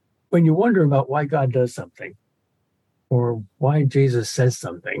 When you wonder about why God does something, or why Jesus says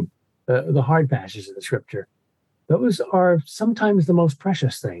something, the hard passages of the scripture, those are sometimes the most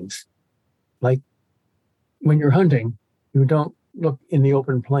precious things. Like when you're hunting, you don't look in the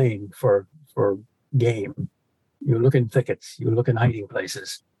open plain for game. You look in thickets, you look in hiding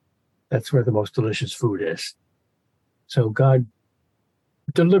places. That's where the most delicious food is. So God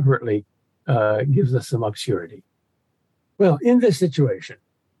deliberately gives us some obscurity. Well, in this situation,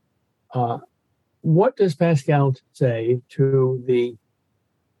 what does Pascal say to the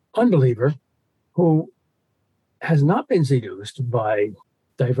unbeliever who has not been seduced by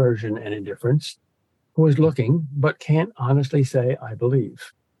diversion and indifference, who is looking but can't honestly say, I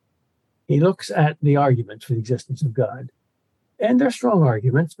believe? He looks at the arguments for the existence of God. And they're strong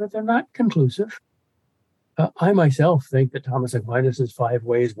arguments, but they're not conclusive. I myself think that Thomas Aquinas' 5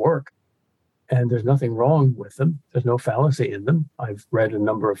 ways work, and there's nothing wrong with them. There's no fallacy in them. I've read a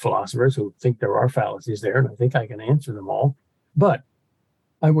number of philosophers who think there are fallacies there, and I think I can answer them all. But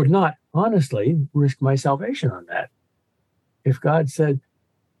I would not honestly risk my salvation on that. If God said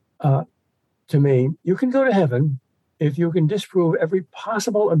to me, you can go to heaven if you can disprove every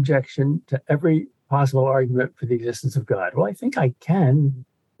possible objection to every possible argument for the existence of God. Well, I think I can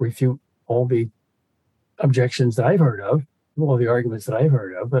refute all the objections that I've heard of, all the arguments that I've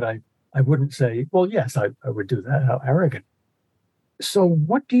heard of, but I wouldn't say, well, yes, I would do that. How arrogant. So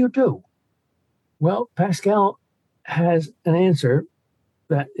what do you do? Well, Pascal has an answer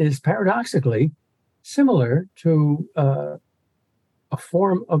that is paradoxically similar to a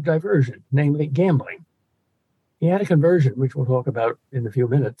form of diversion, namely gambling. He had a conversion, which we'll talk about in a few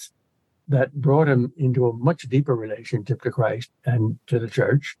minutes, that brought him into a much deeper relationship to Christ and to the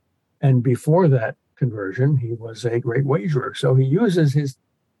church. And before that conversion, he was a great wagerer. So he uses his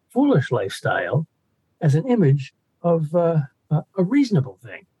foolish lifestyle as an image of a reasonable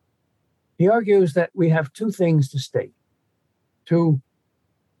thing. He argues that we have 2 things to stake, 2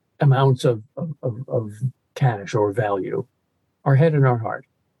 amounts of cash or value. our head and our heart.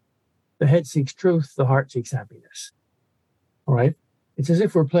 The head seeks truth, the heart seeks happiness. All right? It's as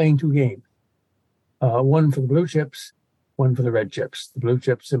if we're playing two games. One for the blue chips, one for the red chips. The blue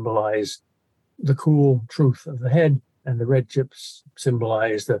chips symbolize the cool truth of the head, and the red chips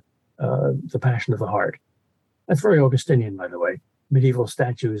symbolize the passion of the heart. That's very Augustinian, by the way. Medieval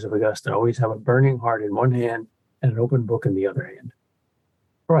statues of Augustine always have a burning heart in one hand and an open book in the other hand.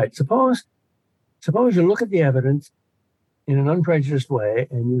 All right, suppose you look at the evidence in an unprejudiced way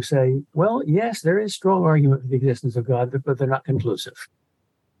and you say, well, yes, there is strong argument for the existence of God, but they're not conclusive.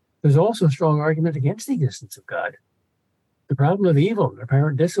 There's also a strong argument against the existence of God. The problem of evil, the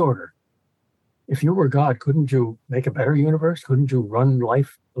apparent disorder. If you were God, couldn't you make a better universe? Couldn't you run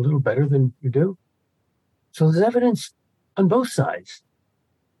life a little better than you do? So there's evidence on both sides.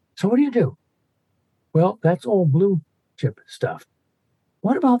 So what do? Well, that's all blue chip stuff.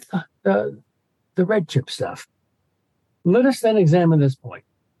 What about the red chip stuff? Let us then examine this point.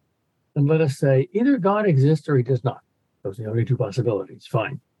 And let us say either God exists or he does not. Those are the only two possibilities.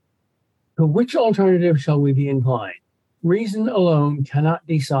 Fine. To which alternative shall we be inclined? Reason alone cannot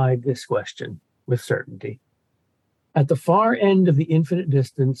decide this question with certainty. At the far end of the infinite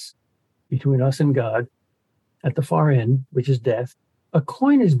distance between us and God, at the far end, which is death, a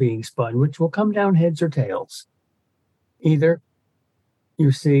coin is being spun, which will come down heads or tails. Either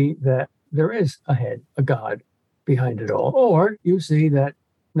you see that there is a head, a God behind it all, or you see that,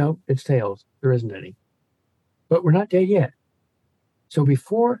 no, it's tails. There isn't any. But we're not dead yet. So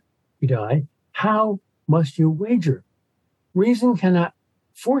before you die, how must you wager? Reason cannot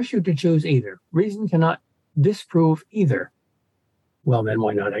force you to choose either. Reason cannot disprove either. Well, then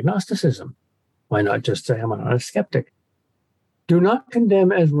why not agnosticism? Why not just say I'm an honest skeptic? Do not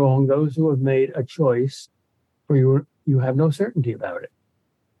condemn as wrong those who have made a choice, for you have no certainty about it.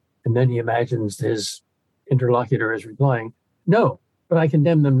 And then he imagines his interlocutor is replying, no, but I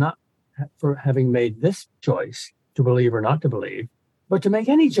condemn them not for having made this choice, to believe or not to believe, but to make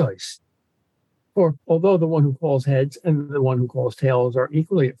any choice. For although the one who calls heads and the one who calls tails are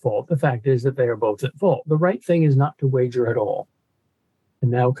equally at fault, the fact is that they are both at fault. The right thing is not to wager at all.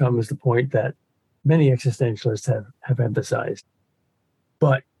 And now comes the point that many existentialists have emphasized.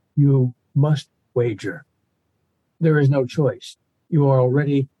 But you must wager. There is no choice. You are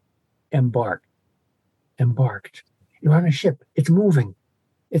already embarked. You're on a ship. It's moving.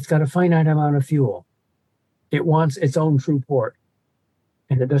 It's got a finite amount of fuel. It wants its own true port.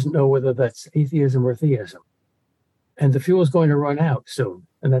 And it doesn't know whether that's atheism or theism. And the fuel is going to run out soon.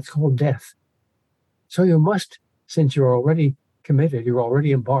 And that's called death. So you must, since you're already committed, you're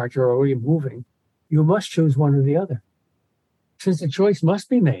already embarked, you're already moving, you must choose one or the other. Since the choice must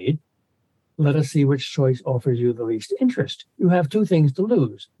be made, let us see which choice offers you the least interest. You have two things to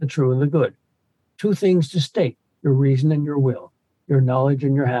lose, the true and the good. Two things to stake, your reason and your will, your knowledge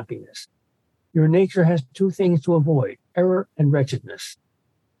and your happiness. Your nature has two things to avoid, error and wretchedness.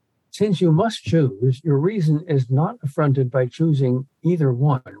 Since you must choose, your reason is not affronted by choosing either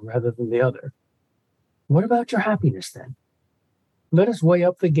one rather than the other. What about your happiness then? Let us weigh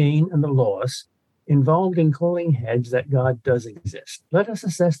up the gain and the loss involved in calling heads that God does exist. Let us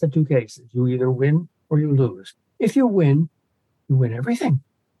assess the two cases. You either win or you lose. If you win everything.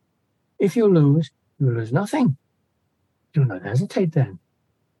 If you lose nothing. Do not hesitate then.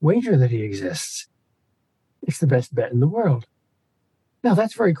 Wager that he exists. It's the best bet in the world. Now,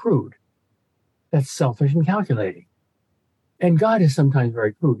 that's very crude. That's selfish and calculating. And God is sometimes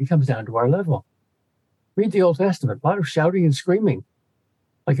very crude. He comes down to our level. Read the Old Testament. A lot of shouting and screaming,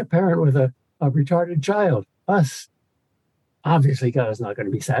 like a parent with a retarded child, us. Obviously, God is not going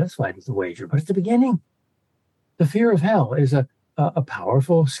to be satisfied with the wager, but at the beginning, the fear of hell is a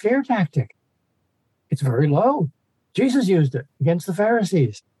powerful scare tactic. It's very low. Jesus used it against the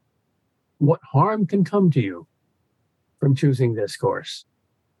Pharisees. What harm can come to you from choosing this course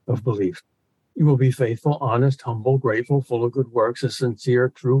of belief? You will be faithful, honest, humble, grateful, full of good works, a sincere,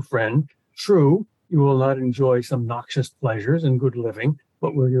 true friend. True, you will not enjoy some noxious pleasures and good living,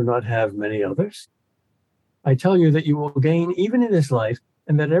 but will you not have many others? I tell you that you will gain even in this life,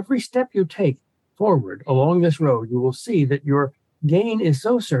 and that every step you take forward along this road, you will see that your gain is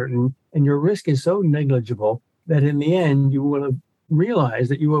so certain and your risk is so negligible that in the end you will have realized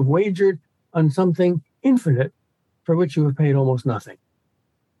that you have wagered on something infinite for which you have paid almost nothing.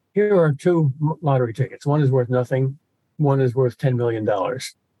 Here are two lottery tickets. One is worth nothing. One is worth $10 million.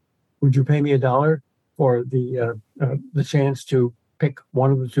 Would you pay me $1 for the chance to pick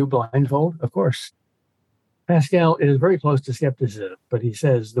one of the two blindfold? Of course. Pascal is very close to skepticism, but he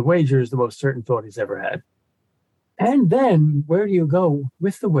says the wager is the most certain thought he's ever had. And then where do you go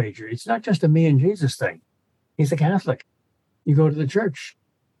with the wager? It's not just a me and Jesus thing. He's a Catholic. you go to the church.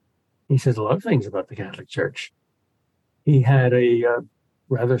 He says a lot of things about the Catholic Church. He had a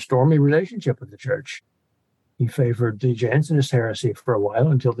rather stormy relationship with the church. He favored the Jansenist heresy for a while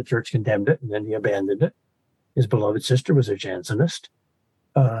until the church condemned it, and then he abandoned it. His beloved sister was a Jansenist.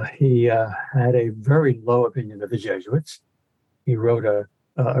 He had a very low opinion of the Jesuits. He wrote a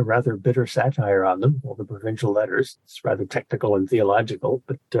rather bitter satire on them, all the provincial letters. It's rather technical and theological,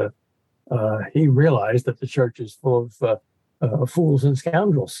 but he realized that the church is full of fools and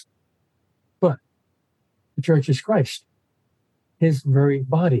scoundrels. But the church is Christ, his very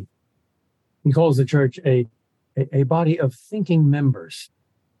body. He calls the church a body of thinking members.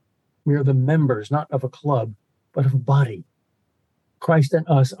 We are the members, not of a club, but of a body. Christ and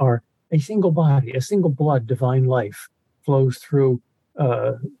us are a single body, a single blood, divine life flows through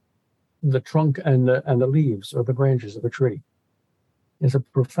the trunk and the leaves or the branches of a tree. It's a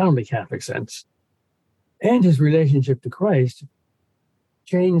profoundly Catholic sense. And his relationship to Christ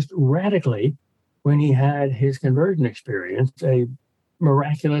changed radically when he had his conversion experience, a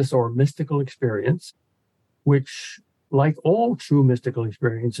miraculous or mystical experience, which, like all true mystical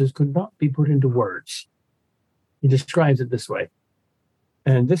experiences, could not be put into words. He describes it this way.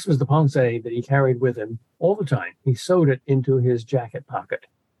 And this was the pensée that he carried with him all the time. He sewed it into his jacket pocket.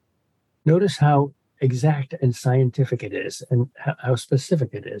 Notice how exact and scientific it is and how specific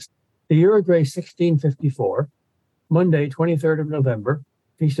it is. The year of grace 1654, Monday, 23rd of November,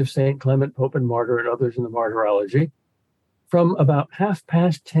 feast of St. Clement, Pope and Martyr, and others in the martyrology, from about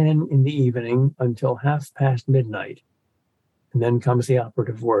 10:30 in the evening until midnight midnight. And then comes the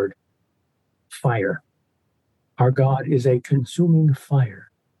operative word, fire. Our God is a consuming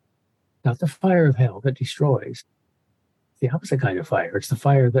fire, not the fire of hell that destroys. It's the opposite kind of fire. It's the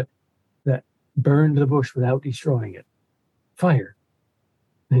fire that burned the bush without destroying it. Fire.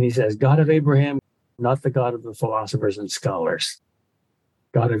 And he says, God of Abraham, not the God of the philosophers and scholars,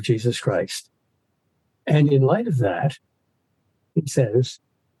 God of Jesus Christ. And in light of that, he says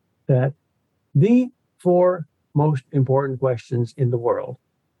that the 4 most important questions in the world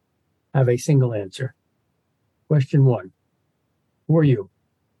have a single answer. Question 1, who are you?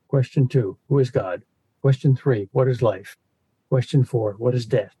 Question 2, who is God? Question 3, what is life? Question 4, what is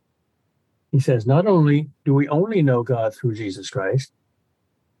death? He says, not only do we only know God through Jesus Christ,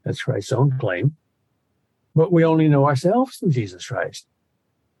 that's Christ's own claim, but we only know ourselves through Jesus Christ.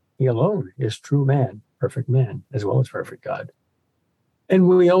 He alone is true man, perfect man, as well as perfect God. And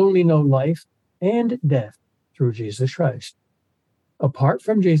we only know life and death through Jesus Christ. Apart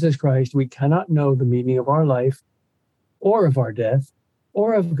from Jesus Christ, we cannot know the meaning of our life or of our death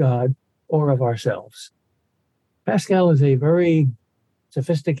or of God or of ourselves. Pascal is a very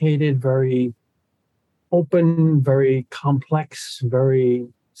sophisticated, very open, very complex, very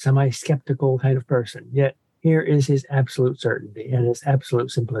semi-skeptical kind of person. Yet here is his absolute certainty and his absolute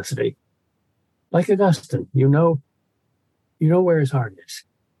simplicity. Like Augustine, you know where his heart is.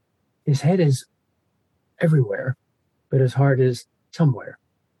 His head is everywhere, but his heart is somewhere.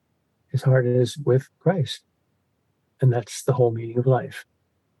 His heart is with Christ. And that's the whole meaning of life.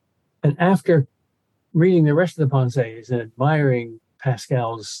 And after reading the rest of the Pensées and admiring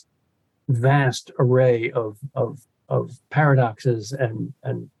Pascal's vast array of paradoxes and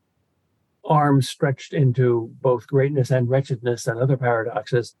arms stretched into both greatness and wretchedness and other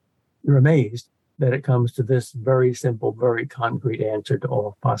paradoxes, you're amazed that it comes to this very simple, very concrete answer to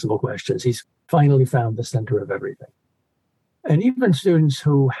all possible questions. He's finally found the center of everything. And even students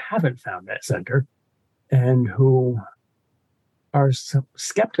who haven't found that center and who are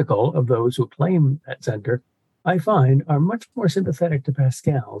skeptical of those who claim that center, I find, are much more sympathetic to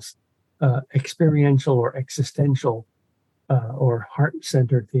Pascal's experiential or existential or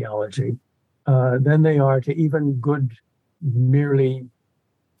heart-centered theology than they are to even good, merely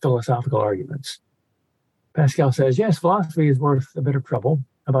philosophical arguments. Pascal says, yes, philosophy is worth a bit of trouble,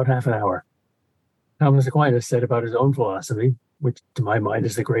 about half an hour. Thomas Aquinas said about his own philosophy, which to my mind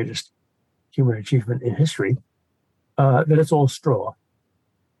is the greatest human achievement in history, that it's all straw.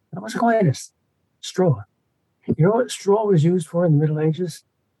 Thomas Aquinas, straw. You know what straw was used for in the Middle Ages?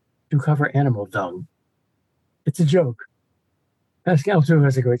 To cover animal dung. It's a joke. Pascal, too,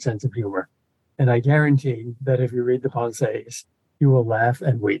 has a great sense of humor. And I guarantee that if you read the Pensées, you will laugh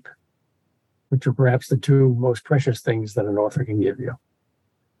and weep, which are perhaps the 2 most precious things that an author can give you.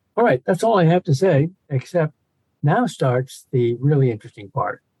 All right, that's all I have to say, except now starts the really interesting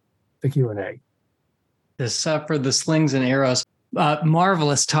part, the Q&A. The supper, the slings and arrows.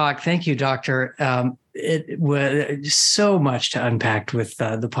 Marvelous talk. Thank you, Doctor. It was so much to unpack with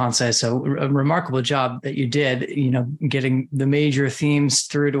the Pensées. So a remarkable job that you did, getting the major themes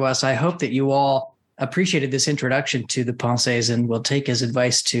through to us. I hope that you all appreciated this introduction to the Pensées and will take his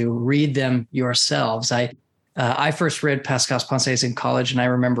advice to read them yourselves. I first read Pascal's Pensées in college, and I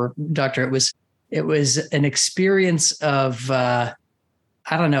remember, Doctor, it was an experience of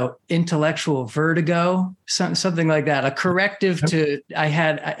intellectual vertigo, something like that, a corrective to,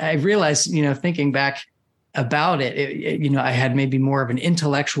 I realized, thinking back about it, I had maybe more of an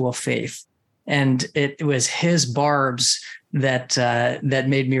intellectual faith, and it was his barbs that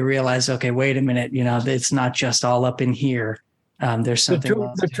made me realize, okay, wait a minute, it's not just all up in here. There's something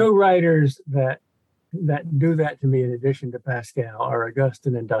else. The two writers that do that to me in addition to Pascal are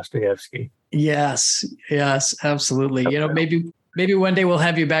Augustine and Dostoevsky. Yes, absolutely. Maybe one day we'll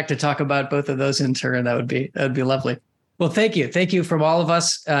have you back to talk about both of those in turn. That would be lovely. Well, thank you from all of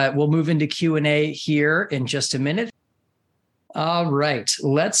us. We'll move into Q&A here in just a minute. All right,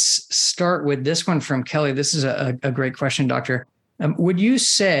 let's start with this one from Kelly. This is a great question, Doctor.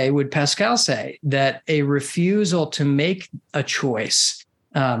 Would Pascal say that a refusal to make a choice,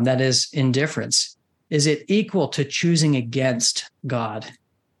 that is indifference, is it equal to choosing against God?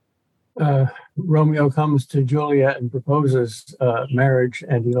 Romeo comes to Juliet and proposes marriage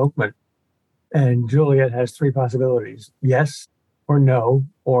and elopement. And Juliet has three possibilities: yes or no,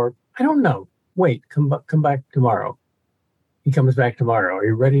 or I don't know. Wait, come back tomorrow. He comes back tomorrow. Are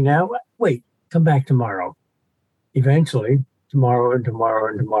you ready now? Wait, come back tomorrow. Eventually, tomorrow and tomorrow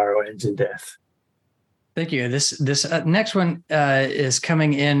and tomorrow ends in death. Thank you. This next one is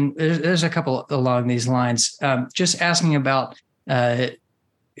coming in. There's a couple along these lines. Just asking about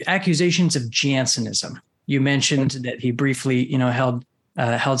accusations of Jansenism. You mentioned that he briefly,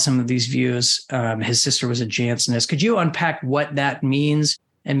 held some of these views. His sister was a Jansenist. Could you unpack what that means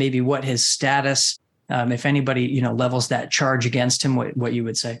and maybe what his status, if anybody, levels that charge against him, what you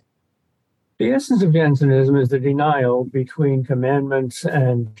would say? The essence of Jansenism is the denial between commandments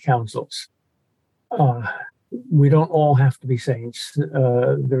and counsels. We don't all have to be saints.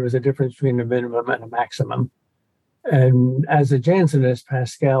 There is a difference between a minimum and a maximum. And as a Jansenist,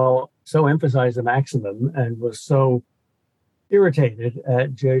 Pascal so emphasized the maximum and was so irritated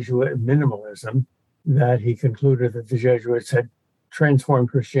at Jesuit minimalism that he concluded that the Jesuits had transformed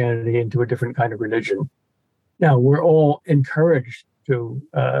Christianity into a different kind of religion. Now, we're all encouraged to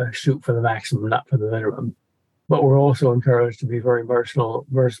shoot for the maximum, not for the minimum. But we're also encouraged to be very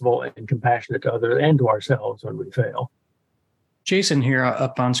merciful and compassionate to others and to ourselves when we fail. Jason here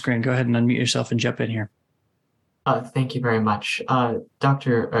up on screen. Go ahead and unmute yourself and jump in here. Thank you very much.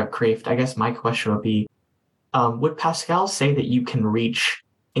 Dr. Kreeft, I guess my question would be, would Pascal say that you can reach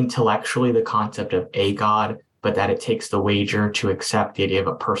intellectually the concept of a God, but that it takes the wager to accept the idea of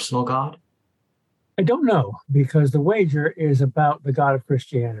a personal God? I don't know, because the wager is about the God of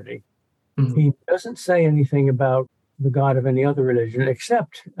Christianity. Mm-hmm. He doesn't say anything about the God of any other religion,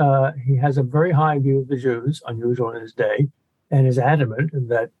 except he has a very high view of the Jews, unusual in his day, and is adamant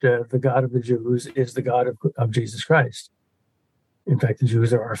that the God of the Jews is the God of Jesus Christ. In fact, the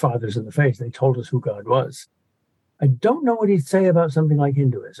Jews are our fathers in the faith. They told us who God was. I don't know what he'd say about something like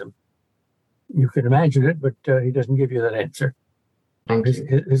Hinduism. You can imagine it, but he doesn't give you that answer.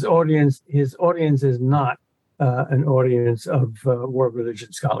 His audience is not an audience of world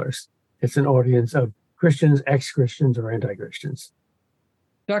religion scholars. It's an audience of Christians, ex-Christians, or anti-Christians.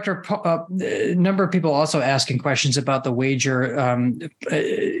 Doctor, a number of people also asking questions about the wager.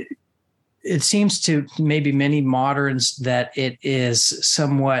 It seems to maybe many moderns that it is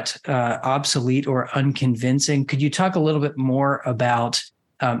somewhat obsolete or unconvincing. Could you talk a little bit more about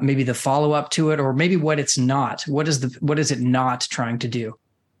maybe the follow-up to it, or maybe what it's not? What is it not trying to do?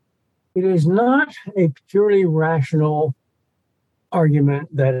 It is not a purely rational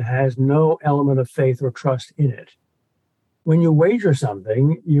argument that has no element of faith or trust in it. When you wager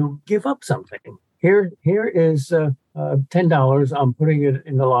something, you give up something. Here is $10. I'm putting it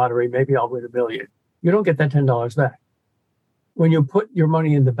in the lottery. Maybe I'll win $1 million. You don't get that $10 back. When you put your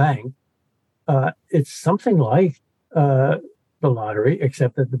money in the bank, it's something like the lottery,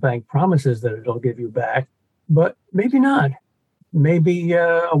 except that the bank promises that it'll give you back, but maybe not. Maybe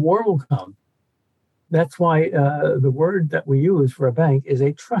a war will come. That's why the word that we use for a bank is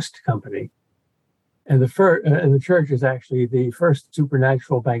a trust company. And the church is actually the first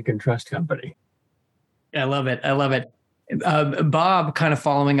supernatural bank and trust company. I love it. Bob, kind of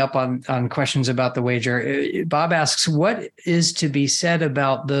following up on questions about the wager. Bob asks, what is to be said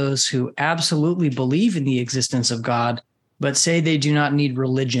about those who absolutely believe in the existence of God, but say they do not need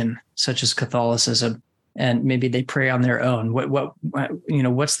religion, such as Catholicism, and maybe they pray on their own?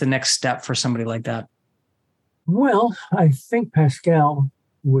 What's the next step for somebody like that? Well, I think Pascal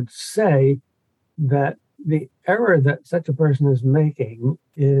would say that the error that such a person is making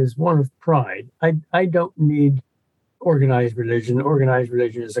is one of pride. I don't need organized religion. Organized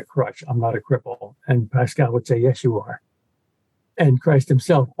religion is a crutch. I'm not a cripple. And Pascal would say, yes, you are. And Christ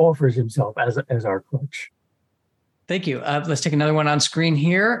himself offers himself as our crutch. Thank you. Let's take another one on screen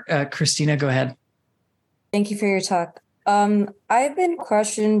here. Christina, go ahead. Thank you for your talk. I've been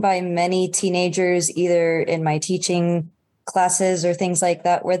questioned by many teenagers, either in my teaching classes or things like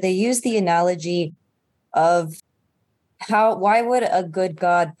that, where they use the analogy of why would a good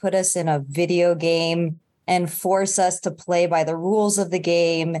God put us in a video game and force us to play by the rules of the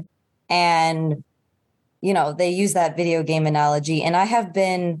game? And, they use that video game analogy, and I have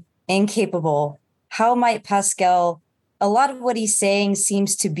been incapable. How might Pascal, a lot of what he's saying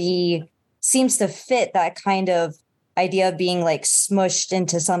seems to fit that kind of idea of being like smushed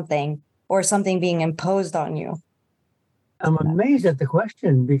into something or something being imposed on you. I'm amazed at the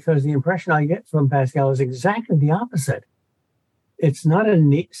question, because the impression I get from Pascal is exactly the opposite. It's not a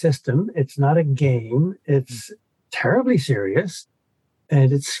neat system. It's not a game. It's terribly serious,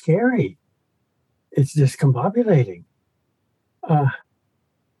 and it's scary. It's discombobulating.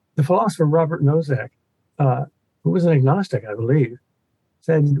 The philosopher Robert Nozick, who was an agnostic, I believe,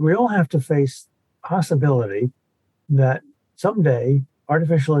 said we all have to face possibility that someday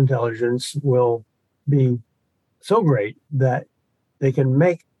artificial intelligence will be so great that they can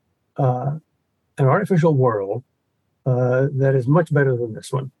make an artificial world that is much better than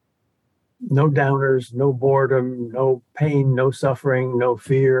this one. No downers, no boredom, no pain, no suffering, no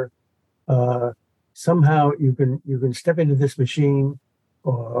fear. Somehow you can step into this machine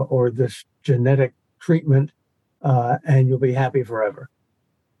or this genetic treatment, and you'll be happy forever.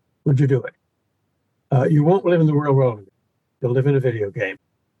 Would you do it? You won't live in the real world. You'll live in a video game,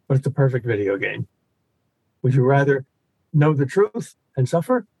 but it's a perfect video game. Would you rather know the truth and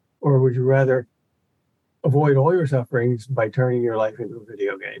suffer, or would you rather avoid all your sufferings by turning your life into a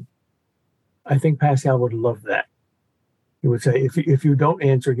video game? I think Pascal would love that. He would say, if you don't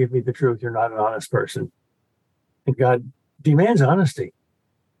answer, give me the truth, you're not an honest person. And God demands honesty.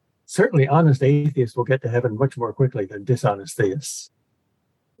 Certainly, honest atheists will get to heaven much more quickly than dishonest theists.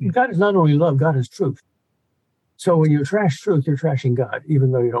 God is not only love, God is truth. So when you trash truth, you're trashing God,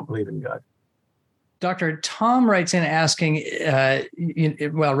 even though you don't believe in God. Dr. Tom writes in asking,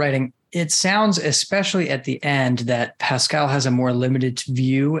 writing, it sounds, especially at the end, that Pascal has a more limited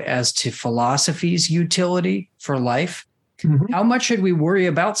view as to philosophy's utility for life. Mm-hmm. How much should we worry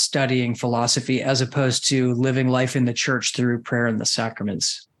about studying philosophy as opposed to living life in the church through prayer and the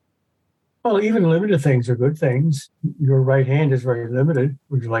sacraments? Well, even limited things are good things. Your right hand is very limited.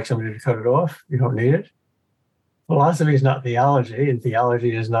 Would you like somebody to cut it off? You don't need it. Philosophy is not theology, and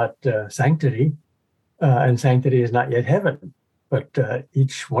theology is not sanctity, and sanctity is not yet heaven. But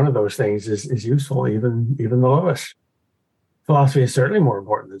each one of those things is useful, even the lowest. Philosophy is certainly more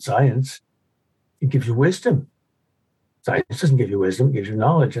important than science. It gives you wisdom. Science doesn't give you wisdom, it gives you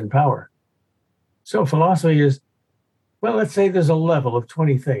knowledge and power. So philosophy is, well, let's say there's a level of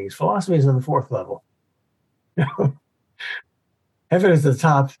 20 things. Philosophy is on the fourth level. Heaven is the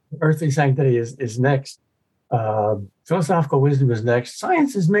top. Earthly sanctity is next. Philosophical wisdom is next.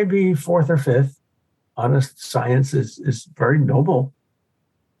 Science is maybe fourth or fifth. Honest science is very noble.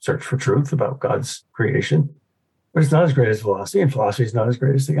 Search for truth about God's creation. But it's not as great as philosophy, and philosophy is not as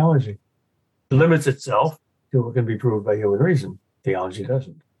great as theology. It limits itself to what can be proved by human reason. Theology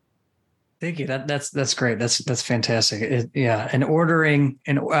doesn't. Thank you. That's great. That's fantastic. An ordering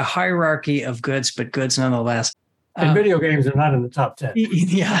and a hierarchy of goods, but goods nonetheless. And video games are not in the top 10.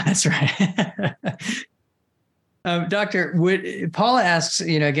 Yeah, that's right. Doctor, Paula asks,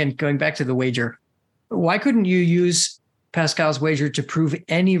 again, going back to the wager, why couldn't you use Pascal's wager to prove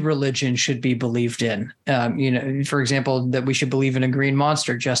any religion should be believed in? For example, that we should believe in a green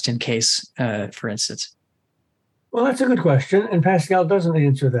monster just in case, for instance. Well, that's a good question. And Pascal doesn't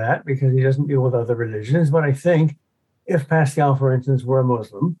answer that because he doesn't deal with other religions. But I think if Pascal, for instance, were a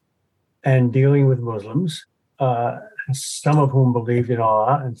Muslim and dealing with Muslims, some of whom believed in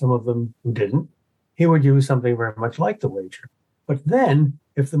Allah and some of them who didn't, he would use something very much like the wager. But then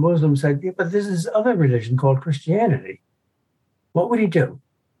if the Muslim said, yeah, but this is other religion called Christianity, what would he do?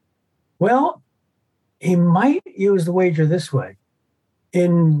 Well, he might use the wager this way.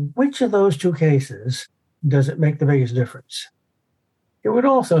 In which of those two cases does it make the biggest difference? It would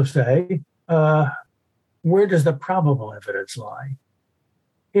also say, where does the probable evidence lie?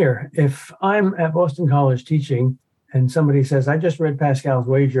 Here, if I'm at Boston College teaching and somebody says, I just read Pascal's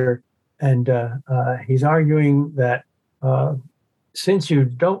wager, and he's arguing that since you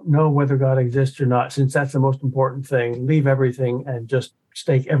don't know whether God exists or not, since that's the most important thing, leave everything and just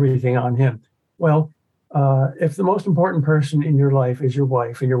stake everything on him. Well, if the most important person in your life is your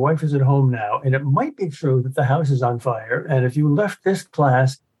wife, and your wife is at home now, and it might be true that the house is on fire, and if you left this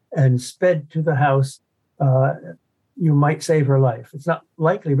class and sped to the house, you might save her life. It's not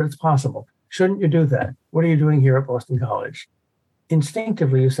likely, but it's possible. Shouldn't you do that? What are you doing here at Boston College?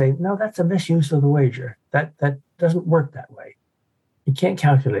 Instinctively, you say, no, that's a misuse of the wager. That doesn't work that way. You can't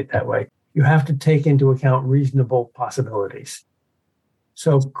calculate that way. You have to take into account reasonable possibilities.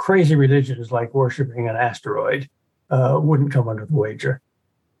 So crazy religions like worshiping an asteroid wouldn't come under the wager.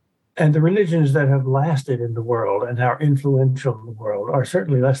 And the religions that have lasted in the world and are influential in the world are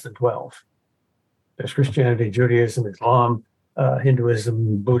certainly less than 12. There's Christianity, Judaism, Islam,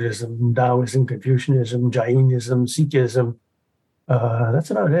 Hinduism, Buddhism, Taoism, Confucianism, Jainism, Sikhism.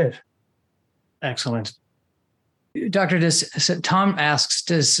 That's about it. Excellent. Doctor, Tom asks,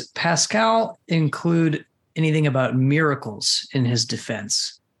 does Pascal include anything about miracles in his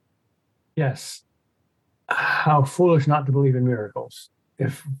defense? Yes. How foolish not to believe in miracles.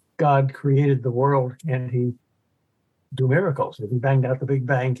 If God created the world, can't he do miracles? If he banged out the Big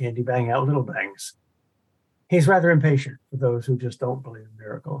Bang, can't he bang out little bangs? He's rather impatient for those who just don't believe in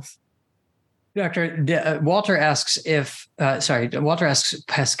miracles. Doctor, Walter asks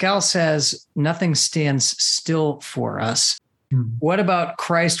Pascal says nothing stands still for us. What about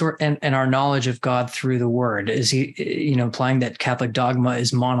Christ and our knowledge of God through the Word? Is he, implying that Catholic dogma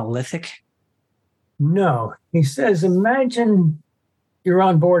is monolithic? No. He says, imagine you're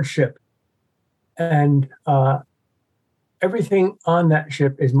on board ship and everything on that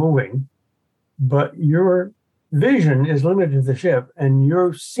ship is moving, but your vision is limited to the ship, and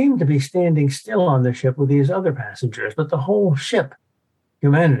you seem to be standing still on the ship with these other passengers, but the whole ship,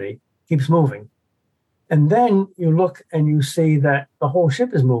 humanity, keeps moving. And then you look and you see that the whole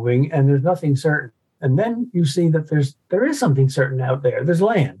ship is moving and there's nothing certain. And then you see that there is something certain out there. There's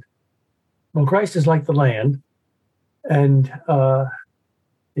land. Well, Christ is like the land, and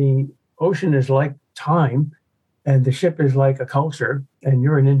the ocean is like time, and the ship is like a culture, and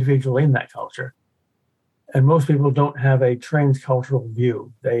you're an individual in that culture. And most people don't have a transcultural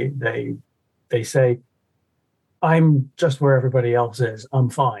view. They say, I'm just where everybody else is. I'm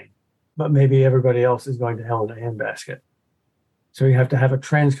fine. But maybe everybody else is going to hell in a handbasket. So you have to have a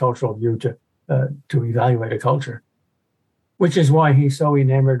transcultural view to evaluate a culture, which is why he's so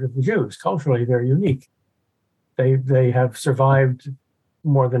enamored of the Jews. Culturally, they're unique. They have survived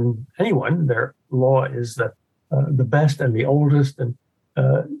more than anyone. Their law is the best and the oldest, and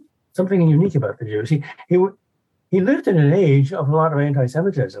something unique about the Jews. He lived in an age of a lot of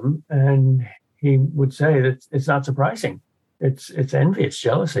anti-Semitism, and he would say that it's not surprising. It's envy, it's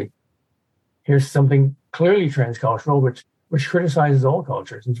jealousy. Here's something clearly transcultural, which criticizes all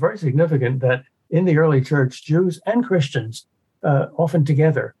cultures. It's very significant that in the early church, Jews and Christians, often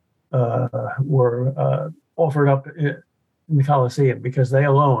together, were offered up in the Colosseum because they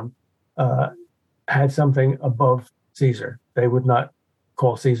alone had something above Caesar. They would not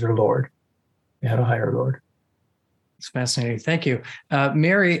call Caesar Lord. They had a higher Lord. It's fascinating. Thank you.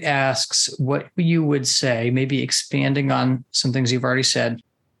 Mary asks what you would say, maybe expanding on some things you've already said.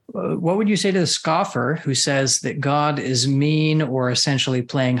 What would you say to the scoffer who says that God is mean or essentially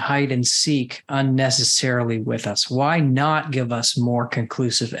playing hide and seek unnecessarily with us? Why not give us more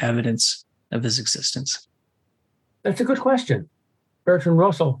conclusive evidence of his existence? That's a good question. Bertrand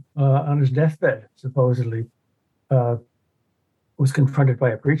Russell, on his deathbed, supposedly, was confronted by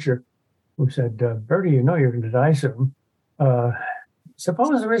a preacher who said, Bertie, you know you're going to die soon.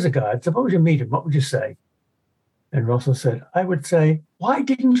 Suppose there is a God. Suppose you meet him. What would you say? And Russell said, I would say, why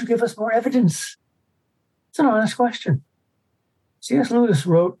didn't you give us more evidence? It's an honest question. C.S. Lewis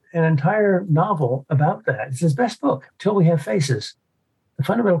wrote an entire novel about that. It's his best book, Till We Have Faces. The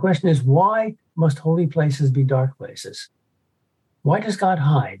fundamental question is, why must holy places be dark places? Why does God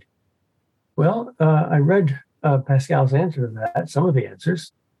hide? Well, I read Pascal's answer to that, some of the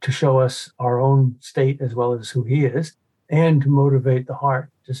answers, to show us our own state as well as who he is, and to motivate the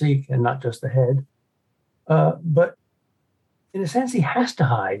heart to seek and not just the head. But in a sense, he has to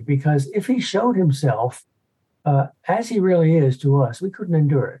hide, because if he showed himself as he really is to us, we couldn't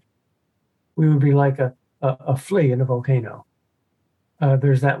endure it. We would be like a flea in a volcano.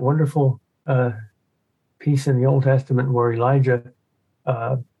 There's that wonderful piece in the Old Testament where Elijah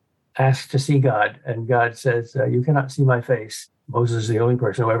asks to see God, and God says, you cannot see my face. Moses is the only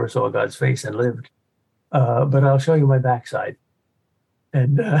person who ever saw God's face and lived. But I'll show you my backside.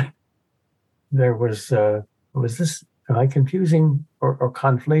 And there was this, am I confusing or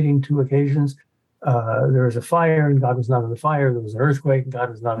conflating two occasions? There was a fire and God was not in the fire. There was an earthquake and God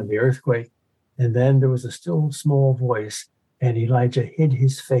was not in the earthquake. And then there was a still small voice, and Elijah hid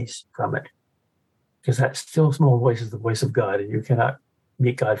his face from it. because that still small voice is the voice of God, and you cannot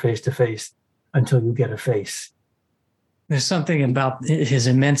meet God face to face until you get a face. There's something about his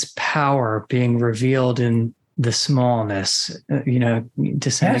immense power being revealed in the smallness,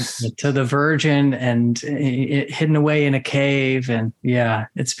 descending to the Virgin and hidden away in a cave. And yeah,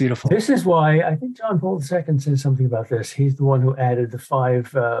 it's beautiful. This is why I think John Paul II says something about this. He's the one who added the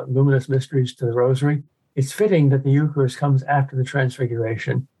 5 luminous mysteries to the Rosary. It's fitting that the Eucharist comes after the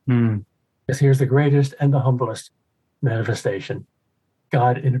Transfiguration. Because here's the greatest and the humblest manifestation: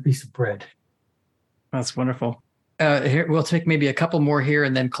 God in a piece of bread. That's wonderful. Here, we'll take maybe a couple more here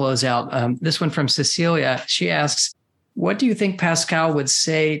and then close out. This one from Cecilia. She asks, what do you think Pascal would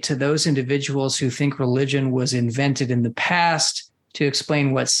say to those individuals who think religion was invented in the past to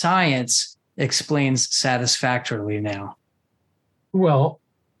explain what science explains satisfactorily now? Well,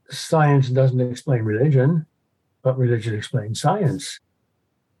 science doesn't explain religion, but religion explains science.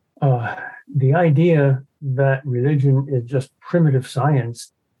 The idea that religion is just primitive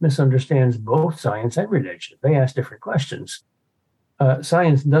science misunderstands both science and religion. They ask different questions.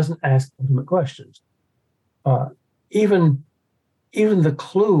 Science doesn't ask ultimate questions. Even the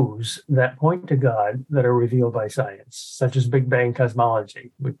clues that point to God that are revealed by science, such as Big Bang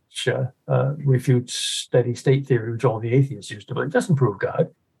cosmology, which refutes steady state theory, which all the atheists used to believe, doesn't prove God.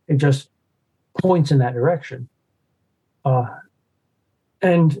 It just points in that direction.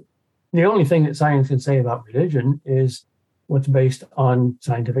 And the only thing that science can say about religion is what's based on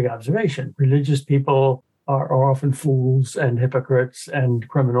scientific observation. Religious people are often fools and hypocrites and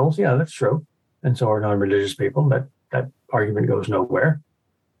criminals. Yeah, that's true. And so are non-religious people. That argument goes nowhere.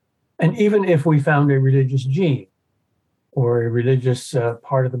 And even if we found a religious gene or a religious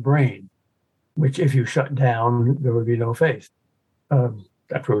part of the brain, which if you shut down, there would be no faith,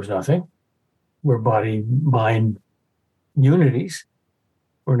 that proves nothing. We're body-mind unities.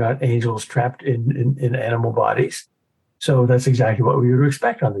 We're not angels trapped in animal bodies. So that's exactly what we would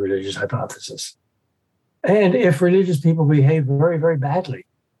expect on the religious hypothesis. And if religious people behave very, very badly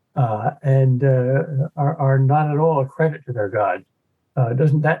and are not at all a credit to their God,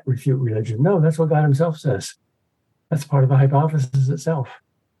 doesn't that refute religion? No, that's what God himself says. That's part of the hypothesis itself.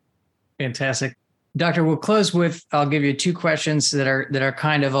 Fantastic. Doctor, we'll close with, I'll give you 2 questions that are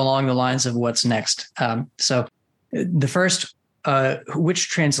kind of along the lines of what's next. So the first, which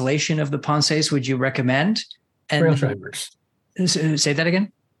translation of the Pensées would you recommend? And Railsheimers. Say that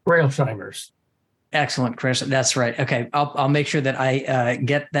again? Railsheimers. Excellent, Chris. That's right. Okay. I'll make sure that I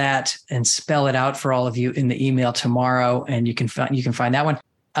get that and spell it out for all of you in the email tomorrow, and you can find that one.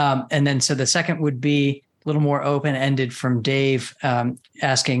 And then, so the second would be a little more open-ended from Dave,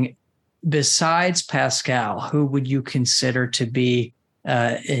 asking, besides Pascal, who would you consider to be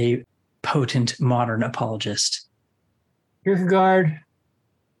a potent modern apologist? Kierkegaard,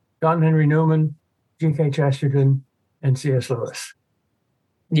 John Henry Newman, G.K. Chesterton, and C.S. Lewis.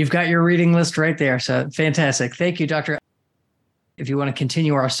 You've got your reading list right there. So fantastic. Thank you, Doctor. If you want to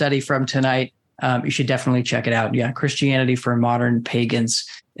continue our study from tonight, you should definitely check it out. Yeah, Christianity for Modern Pagans.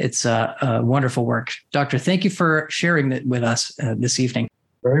 It's a wonderful work. Doctor, thank you for sharing that with us this evening.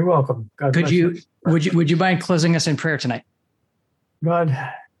 Very welcome. God bless you. Would you mind closing us in prayer tonight? God,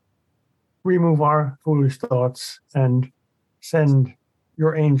 remove our foolish thoughts and send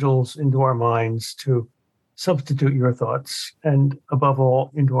your angels into our minds to substitute your thoughts and, above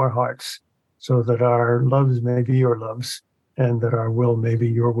all, into our hearts, so that our loves may be your loves and that our will may be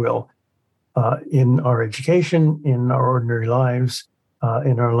your will, in our education, in our ordinary lives,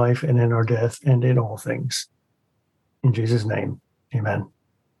 in our life and in our death, and in all things. In Jesus' name, amen.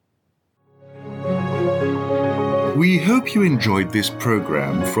 We hope you enjoyed this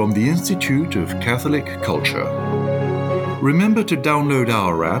program from the Institute of Catholic Culture. Remember to download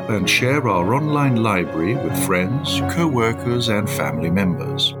our app and share our online library with friends, co-workers, and family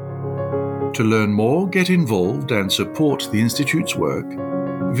members. To learn more, get involved, and support the Institute's work,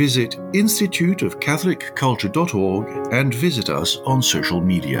 visit instituteofcatholicculture.org and visit us on social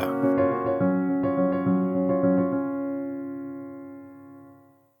media.